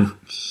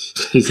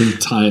 his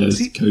entire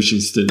coaching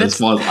stint, as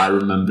far as I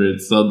remember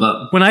it. So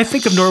that when I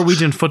think of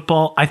Norwegian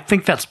football, I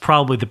think that's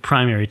probably the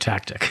primary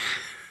tactic.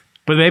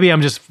 But maybe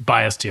I'm just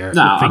biased here.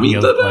 No, I mean,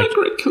 they're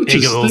great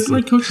coaches. They're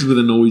great coaches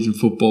within Norwegian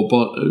football,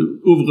 but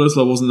Uwe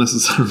Rosler wasn't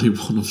necessarily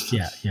one of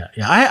them.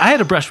 Yeah. I had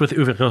a brush with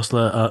Uwe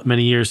Rosler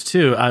many years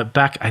too.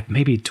 Back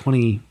maybe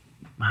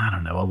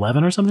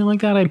 2011 or something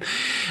like that.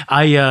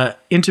 I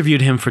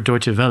interviewed him for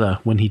Deutsche Welle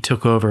when he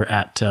took over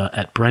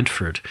at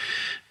Brentford,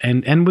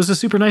 and was a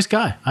super nice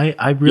guy.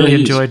 I really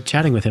enjoyed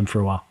chatting with him for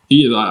a while.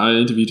 I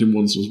interviewed him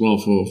once as well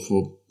for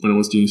when I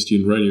was doing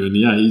student radio, and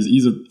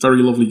he's a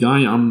very lovely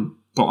guy.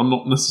 But I'm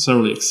not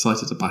necessarily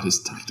excited about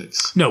his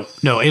tactics. No,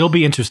 it'll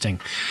be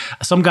interesting.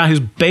 Some guy who's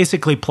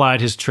basically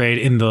plied his trade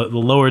in the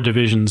lower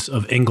divisions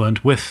of England,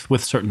 with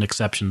certain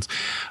exceptions,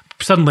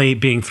 suddenly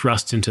being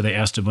thrust into the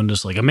Erste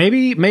Bundesliga.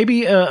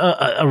 Maybe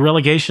a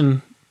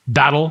relegation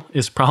battle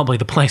is probably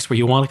the place where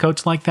you want a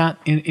coach like that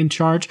in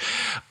charge.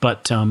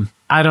 But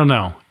I don't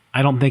know.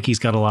 I don't think he's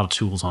got a lot of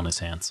tools on his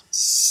hands.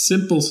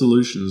 Simple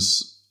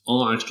solutions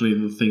are actually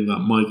the thing that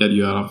might get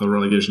you out of the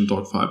relegation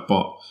dogfight.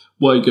 But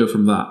where you go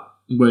from that,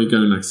 where you go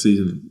next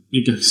season,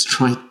 you go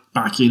straight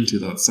back into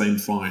that same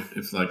fight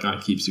if that guy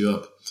keeps you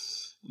up.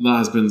 That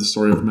has been the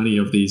story of many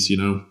of these,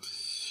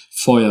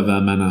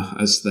 Feuerwehrmänner,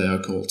 as they are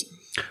called.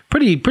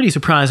 Pretty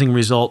surprising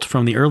result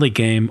from the early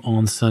game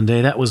on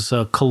Sunday. That was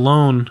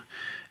Cologne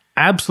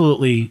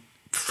absolutely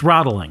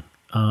throttling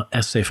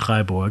SC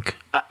Freiburg.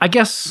 I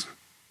guess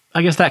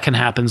that can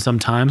happen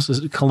sometimes.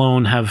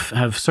 Cologne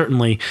have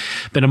certainly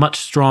been a much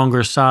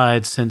stronger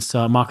side since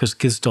Markus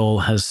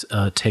Gisdol has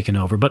taken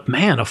over. But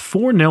man, a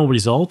 4-0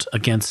 result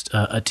against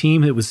a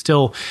team that was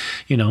still,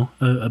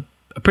 a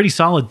pretty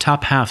solid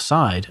top half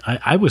side.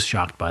 I was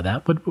shocked by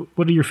that.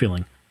 What are you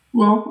feeling?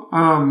 Well,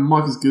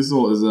 Markus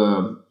Gisdol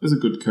is a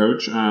good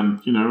coach, and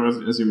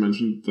as you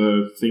mentioned,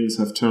 the things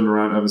have turned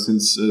around ever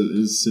since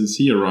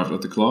he arrived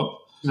at the club.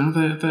 They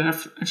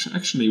have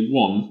actually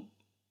won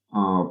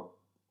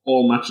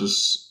all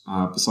matches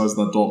besides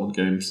that Dortmund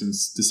game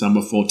since December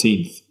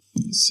 14th,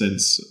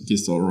 since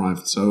Gisdol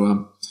arrived. So I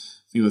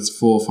think that's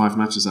 4 or 5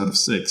 matches out of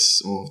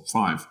 6 or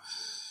 5.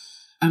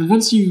 And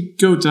once you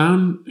go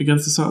down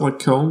against a side like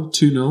Köln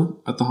 2-0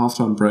 at the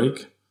halftime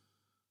break,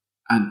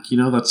 and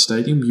that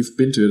stadium, you've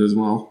been to it as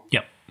well.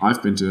 Yep.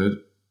 I've been to it.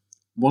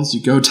 Once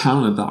you go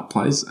down at that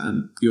place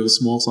and you're a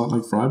small side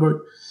like Freiburg,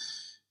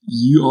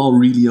 you are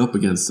really up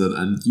against it,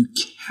 and you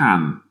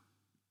can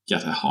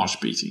get a harsh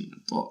beating.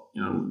 But,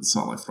 with a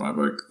side like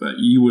Freiburg, that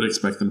you would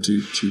expect them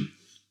to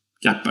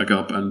get back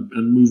up and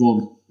move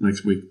on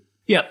next week.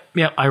 Yep,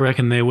 I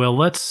reckon they will.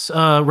 Let's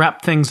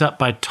wrap things up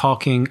by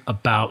talking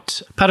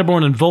about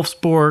Paderborn and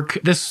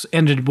Wolfsburg. This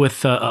ended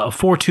with a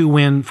 4-2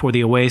 win for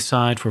the away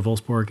side for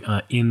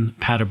Wolfsburg in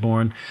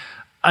Paderborn.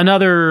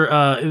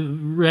 Another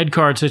red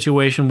card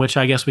situation, which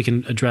I guess we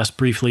can address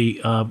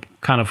briefly,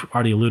 kind of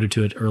already alluded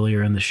to it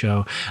earlier in the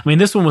show. I mean,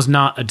 this one was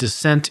not a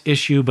dissent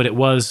issue, but it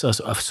was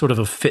a sort of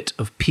a fit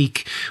of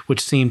pique, which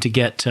seemed to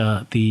get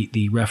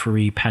the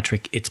referee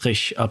Patrick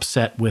Ittrich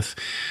upset with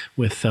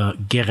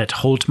Gerrit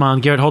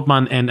Holtmann. Gerrit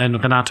Holtmann and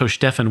Renato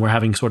Steffen were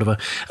having sort of a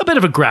bit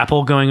of a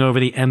grapple going over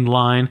the end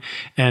line,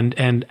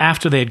 and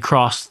after they had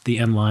crossed the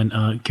end line,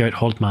 Gerrit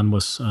Holtmann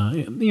was,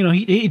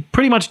 he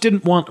pretty much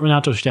didn't want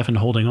Renato Steffen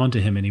holding on to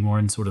him anymore,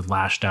 and sort of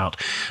lashed out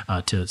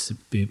to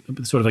be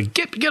sort of like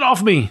get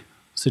off me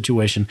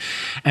situation.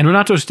 And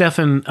Renato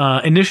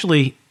Steffen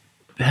initially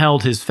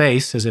held his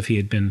face as if he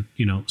had been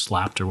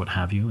slapped or what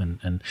have you,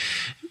 and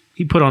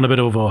he put on a bit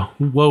of a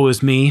woe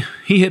is me,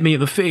 he hit me in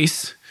the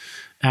face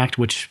act,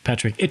 which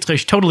Patrick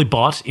Ittrich totally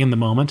bought in the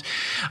moment.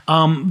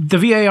 The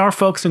VAR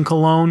folks in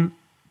Cologne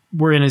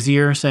were in his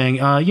ear saying,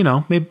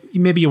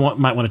 maybe you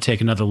might want to take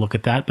another look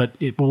at that, but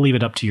we'll leave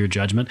it up to your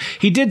judgment.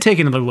 He did take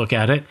another look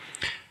at it.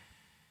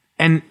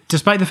 And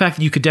despite the fact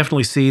that you could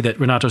definitely see that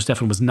Renato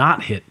Steffen was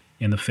not hit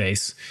in the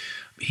face,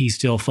 he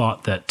still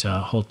thought that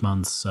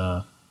Holtmann's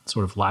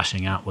sort of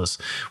lashing out was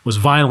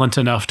violent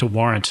enough to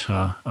warrant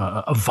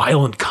a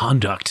violent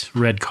conduct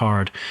red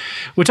card,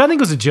 which I think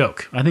was a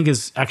joke. I think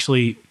is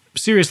actually,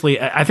 seriously,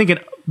 I think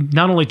it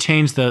not only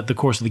changed the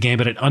course of the game,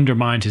 but it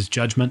undermined his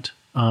judgment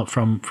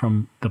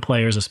from the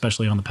players,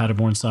 especially on the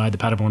Paderborn side. The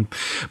Paderborn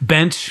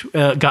bench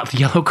got the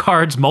yellow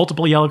cards,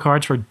 multiple yellow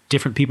cards for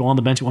different people on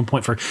the bench at one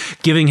point for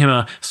giving him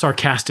a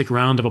sarcastic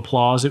round of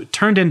applause. It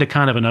turned into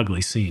kind of an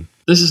ugly scene.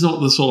 This is not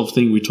the sort of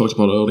thing we talked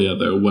about earlier,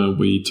 though, when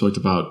we talked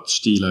about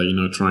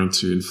Stieler, trying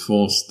to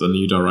enforce the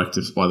new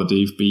directives by the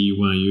DFB,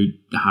 where you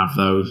have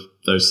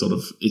those sort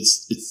of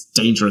it's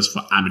dangerous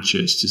for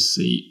amateurs to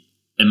see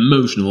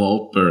emotional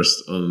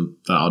outbursts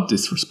that are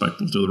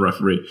disrespectful to the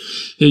referee.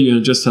 Here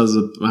you just have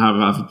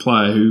a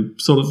player who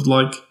sort of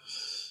like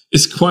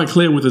is quite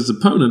clear with his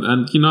opponent,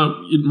 and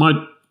it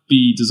might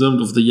be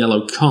deserved of the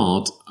yellow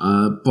card,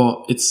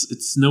 but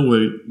it's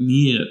nowhere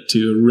near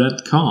to a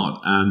red card,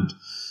 and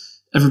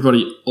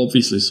everybody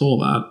obviously saw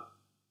that.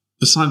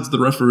 Besides the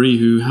referee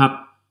who had,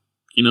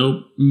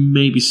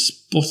 maybe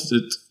spotted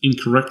it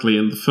incorrectly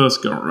in the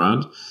first go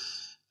around,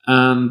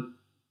 and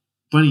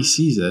when he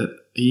sees it,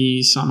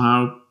 he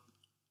somehow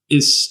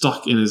is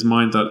stuck in his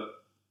mind that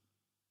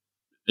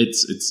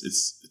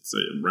it's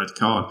a red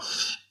card.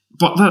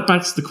 But that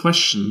begs the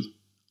question: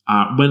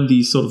 when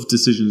these sort of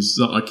decisions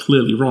that are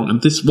clearly wrong,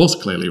 and this was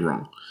clearly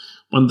wrong,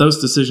 when those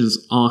decisions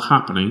are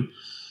happening,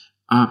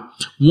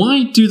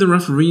 why do the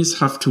referees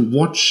have to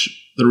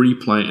watch the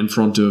replay in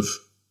front of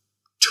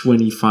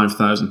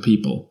 25,000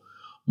 people?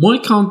 Why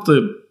can't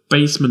the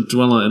basement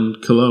dweller in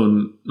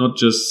Cologne not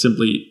just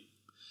simply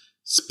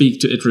speak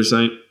to Idris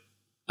saying,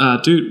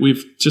 dude,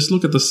 we've just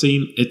looked at the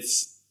scene,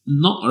 it's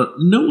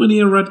nowhere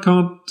near a red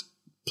card,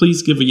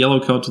 please give a yellow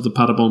card to the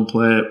Paderborn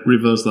player,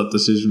 reverse that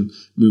decision,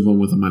 move on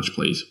with the match,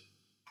 please.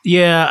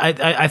 Yeah,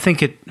 I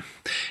think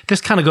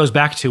this kind of goes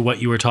back to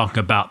what you were talking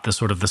about, the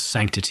sort of the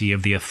sanctity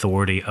of the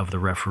authority of the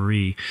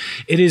referee.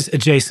 It is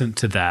adjacent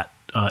to that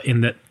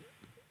in that,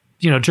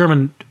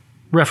 German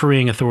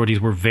refereeing authorities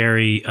were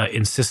very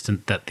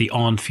insistent that the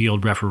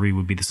on-field referee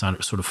would be the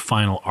sort of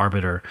final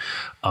arbiter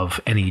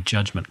of any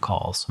judgment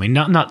calls. I mean,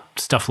 not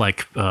stuff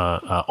like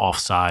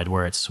offside,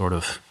 where it's sort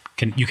of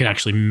you can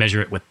actually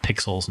measure it with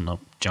pixels and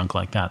junk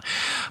like that.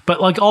 But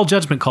like all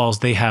judgment calls,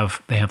 they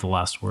have the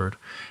last word,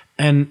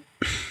 and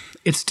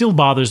it still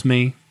bothers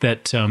me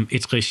that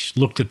Idrich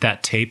looked at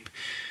that tape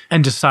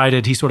and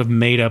decided, he sort of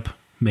made up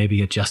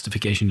maybe a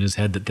justification in his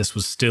head that this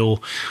was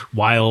still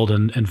wild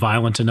and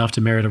violent enough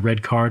to merit a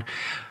red card.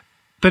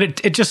 But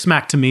it just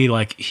smacked to me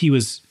like he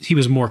was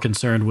more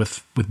concerned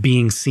with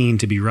being seen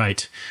to be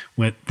right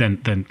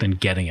than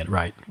getting it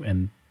right,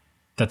 and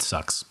that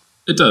sucks.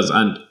 It does,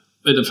 and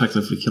it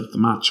effectively killed the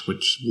match,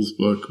 which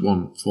Wolfsburg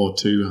won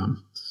 4-2.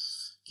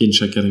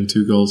 Ginczek getting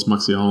 2 goals,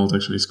 Maxi Arnold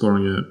actually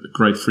scoring a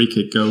great free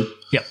kick goal.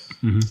 Yep.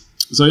 Mm-hmm.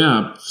 So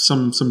yeah,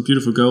 some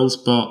beautiful goals,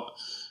 but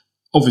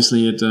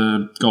obviously it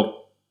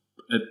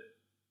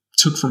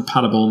took from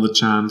Paderborn the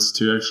chance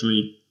to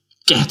actually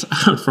get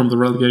out from the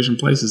relegation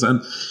places.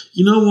 And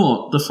you know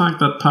what? The fact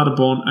that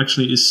Paderborn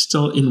actually is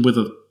still in with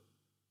a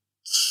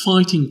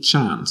fighting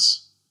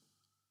chance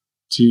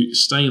to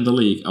stay in the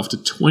league after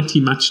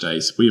 20 match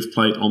days. We have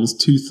played almost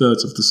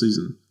 2/3 of the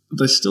season.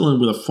 They're still in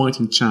with a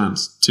fighting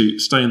chance to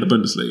stay in the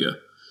Bundesliga.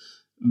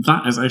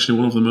 That is actually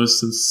one of the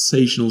most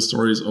sensational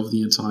stories of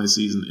the entire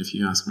season, if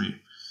you ask me.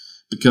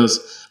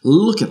 Because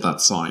look at that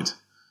side.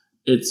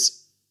 It's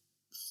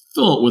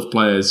filled with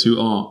players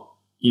who are,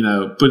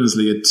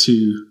 Bundesliga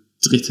 2,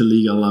 Dritte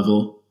Liga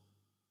level.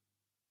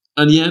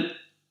 And yet,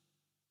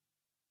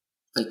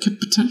 they could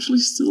potentially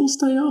still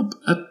stay up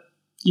at,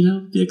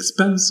 the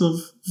expense of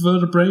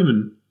Werder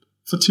Bremen,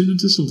 Fortuna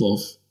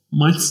Düsseldorf,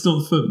 Mainz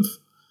 05.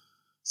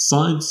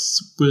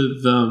 Sides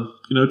with,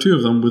 2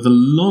 of them with a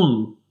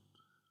long,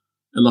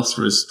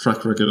 illustrious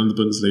track record in the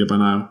Bundesliga by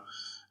now.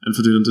 And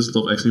Fortuna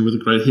Düsseldorf actually with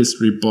a great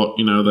history, but,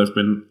 they've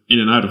been in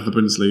and out of the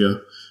Bundesliga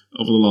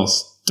over the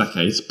last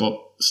decades, but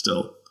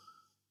still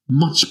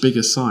much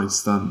bigger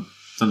sides than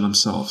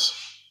themselves.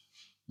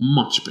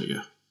 Much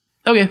bigger.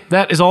 Okay,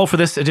 that is all for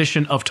this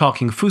edition of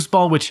Talking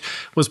Fußball, which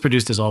was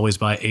produced as always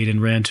by Aidan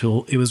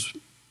Rantoul. It was,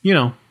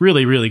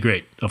 really, really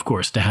great, of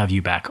course, to have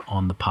you back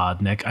on the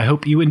pod, Nick. I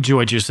hope you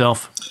enjoyed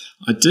yourself.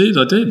 I did.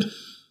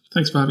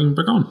 Thanks for having me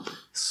back on.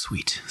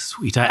 Sweet.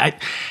 I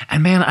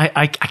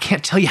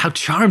can't tell you how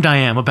charmed I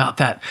am about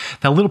that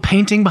little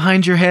painting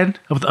behind your head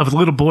of a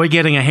little boy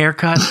getting a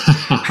haircut.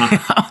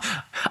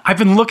 I've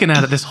been looking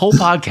at it this whole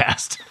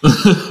podcast.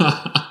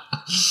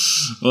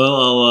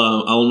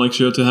 Well, I'll make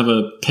sure to have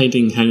a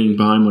painting hanging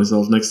behind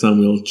myself next time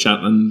we'll chat,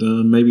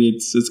 and maybe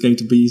it's going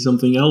to be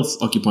something else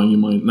occupying your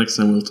mind next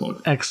time we'll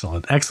talk.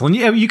 Excellent.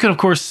 Yeah, you can of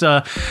course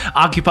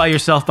occupy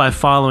yourself by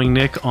following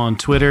Nick on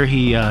Twitter.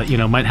 He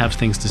might have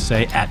things to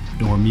say at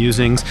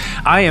Normusings.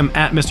 I am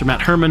at Mr.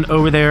 Matt Herman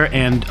over there,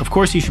 and of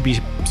course you should be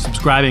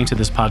subscribing to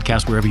this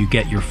podcast wherever you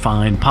get your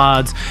fine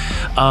pods.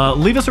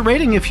 Leave us a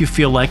rating if you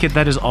feel like it.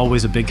 That is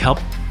always a big help.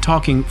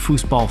 Talking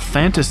Fußball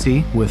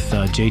Fantasy with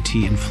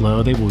JT and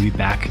Flo. They will be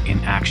back in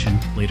action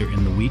later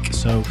in the week.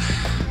 So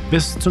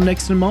bis zum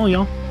nächsten Mal,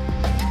 y'all.